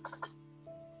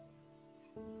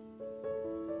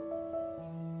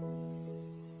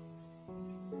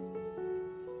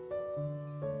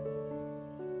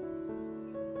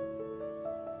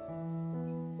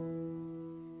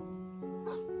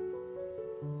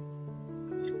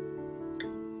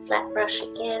 Flat brush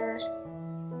again.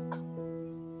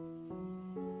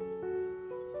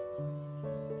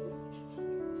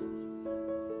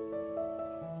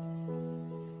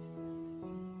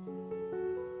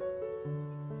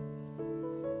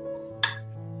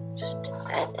 Just to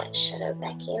add that shadow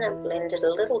back in. I blended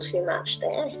a little too much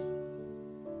there.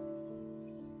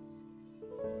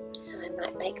 And I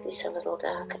might make this a little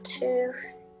darker too.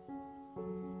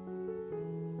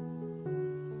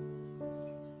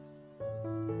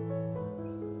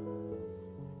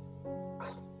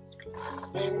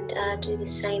 And do the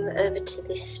same over to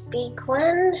this big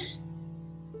one.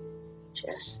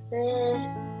 Just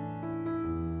there.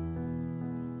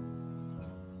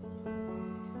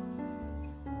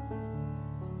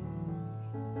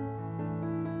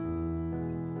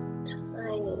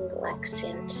 Tiny little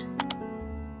accent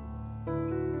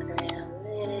around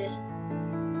there.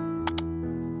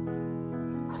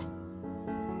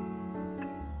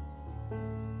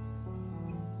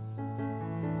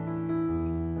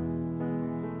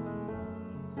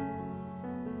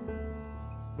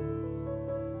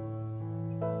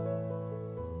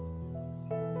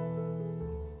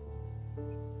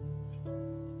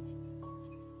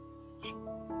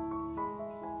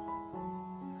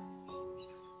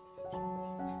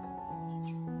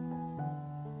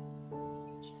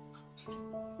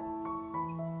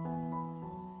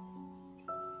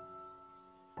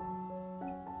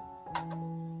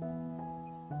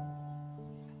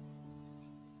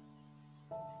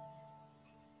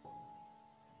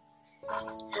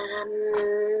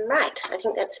 Right, I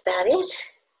think that's about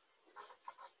it.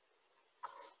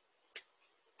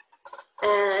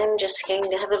 I'm just going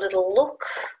to have a little look.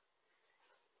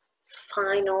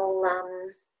 Final,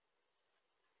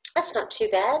 that's not too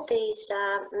bad, these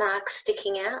marks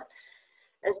sticking out.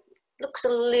 It looks a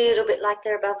little bit like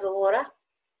they're above the water.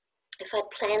 If I'd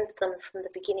planned them from the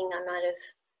beginning, I might have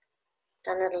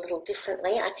done it a little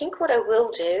differently. I think what I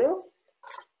will do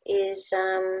is,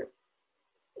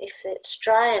 if it's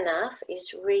dry enough,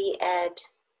 is re-add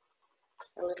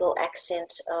a little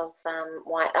accent of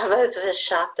white. I've over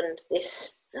sharpened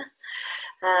this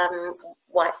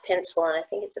white pencil and I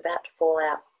think it's about to fall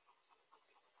out.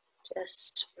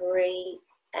 Just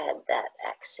re-add that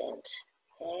accent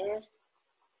there.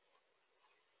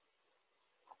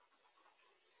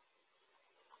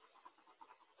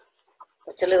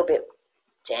 It's a little bit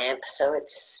damp, so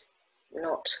it's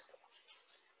not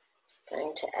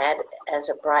going to add as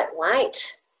a bright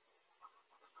white.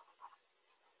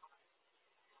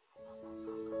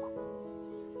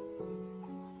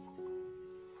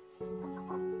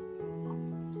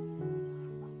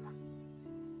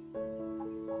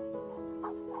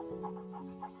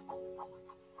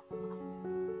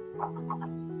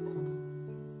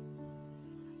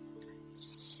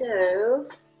 So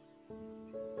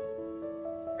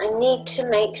I need to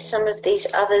make some of these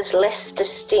others less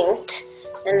distinct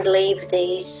and leave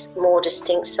these more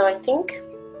distinct. So I think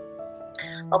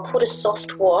I'll put a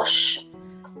soft wash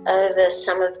over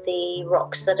some of the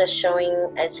rocks that are showing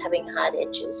as having hard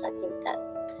edges. I think that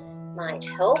might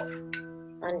help.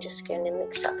 I'm just going to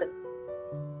mix up a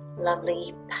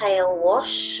lovely pale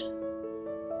wash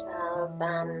of,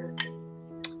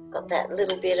 got that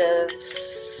little bit of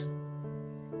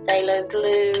phthalo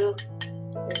blue,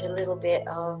 there's a little bit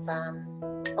of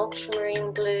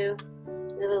ultramarine blue,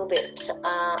 there's a little bit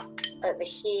over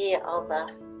here of a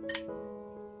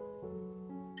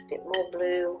bit more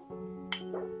blue.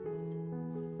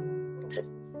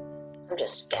 I'm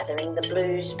just gathering the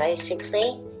blues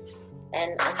basically,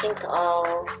 and I think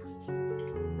I'll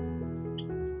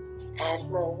add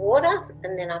more water,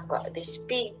 and then I've got this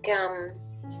big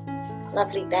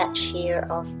lovely batch here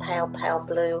of pale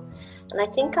blue, and I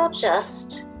think I'll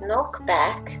just knock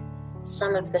back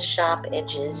some of the sharp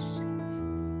edges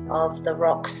of the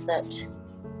rocks that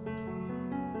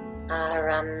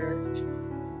are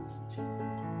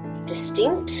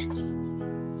distinct,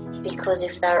 because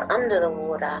if they're under the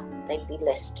water they'd be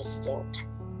less distinct.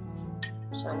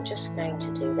 So I'm just going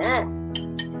to do that,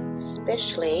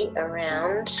 especially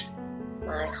around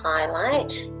my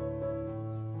highlight.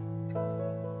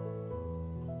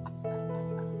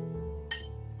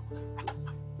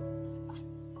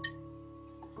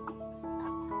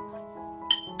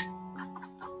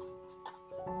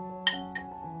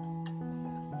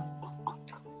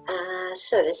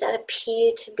 So does that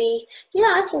appear to be,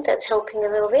 yeah, I think that's helping a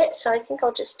little bit, so I think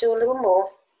I'll just do a little more.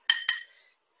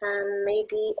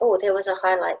 Maybe, oh, there was a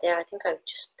highlight there, I think I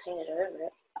just painted over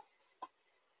it.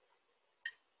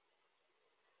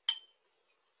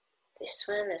 This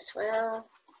one as well.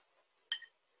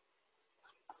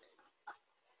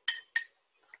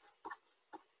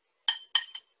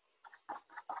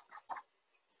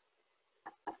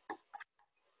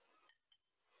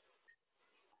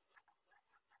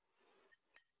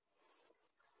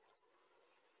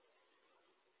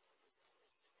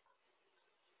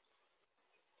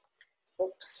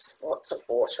 Oops, lots of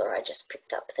water I just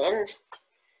picked up then.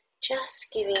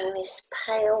 Just giving this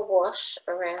pale wash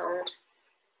around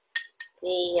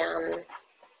the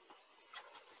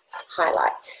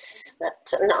highlights.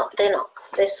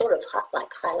 They're sort of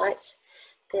like highlights.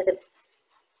 They're the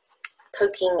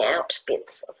poking out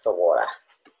bits of the water.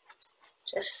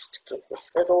 Just give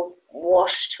this little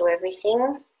wash to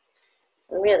everything.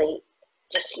 I'm really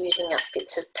just using up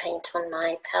bits of paint on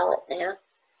my palette now.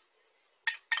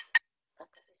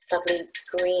 Lovely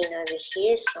green over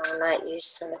here, so I might use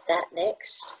some of that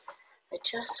next. I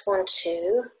just want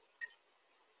to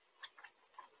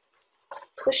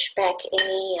push back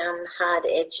any hard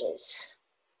edges.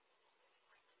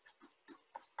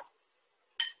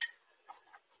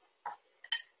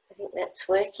 I think that's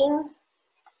working.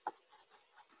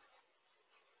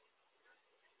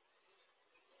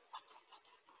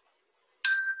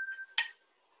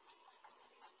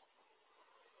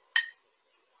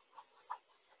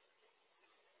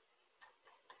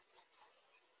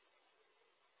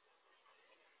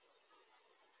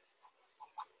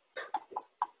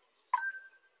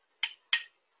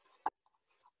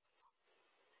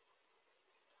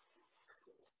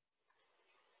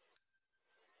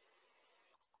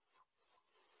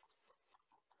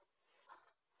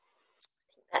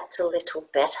 That's a little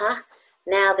better.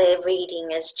 now they're reading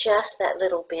as just that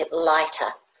little bit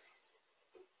lighter.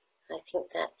 I think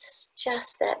that's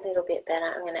just that little bit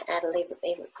better. I'm going to add a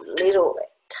little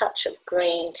touch of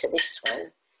green to this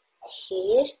one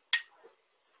here.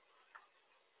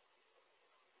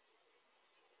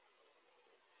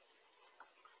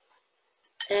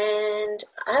 And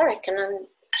I reckon I'm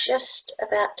just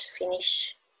about to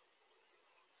finish.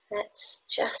 That's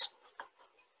just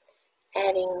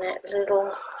adding that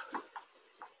little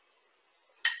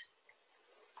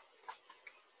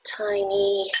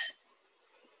tiny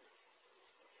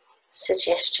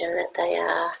suggestion that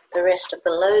the rest are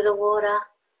below the water.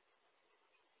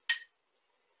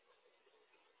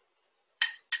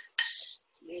 Just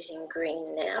using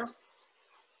green now,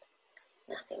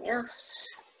 nothing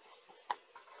else.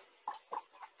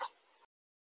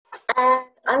 And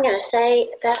I'm going to say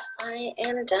that I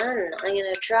am done. I'm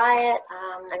going to dry it,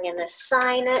 I'm going to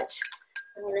sign it,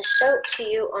 I'm going to show it to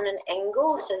you on an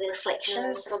angle so the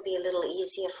reflections will be a little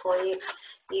easier for you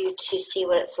to see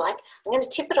what it's like. I'm going to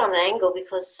tip it on an angle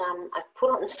because I've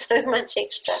put on so much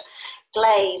extra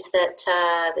glaze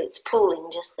that it's pooling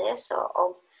just there, so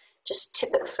I'll just tip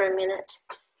it for a minute,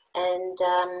 and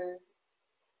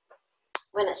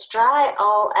when it's dry,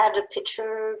 I'll add a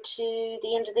picture to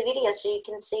the end of the video so you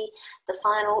can see the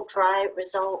final dry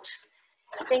result.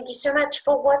 Thank you so much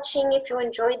for watching. If you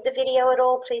enjoyed the video at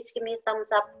all, please give me a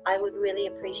thumbs up. I would really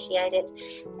appreciate it.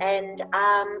 And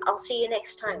I'll see you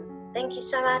next time. Thank you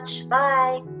so much.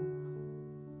 Bye.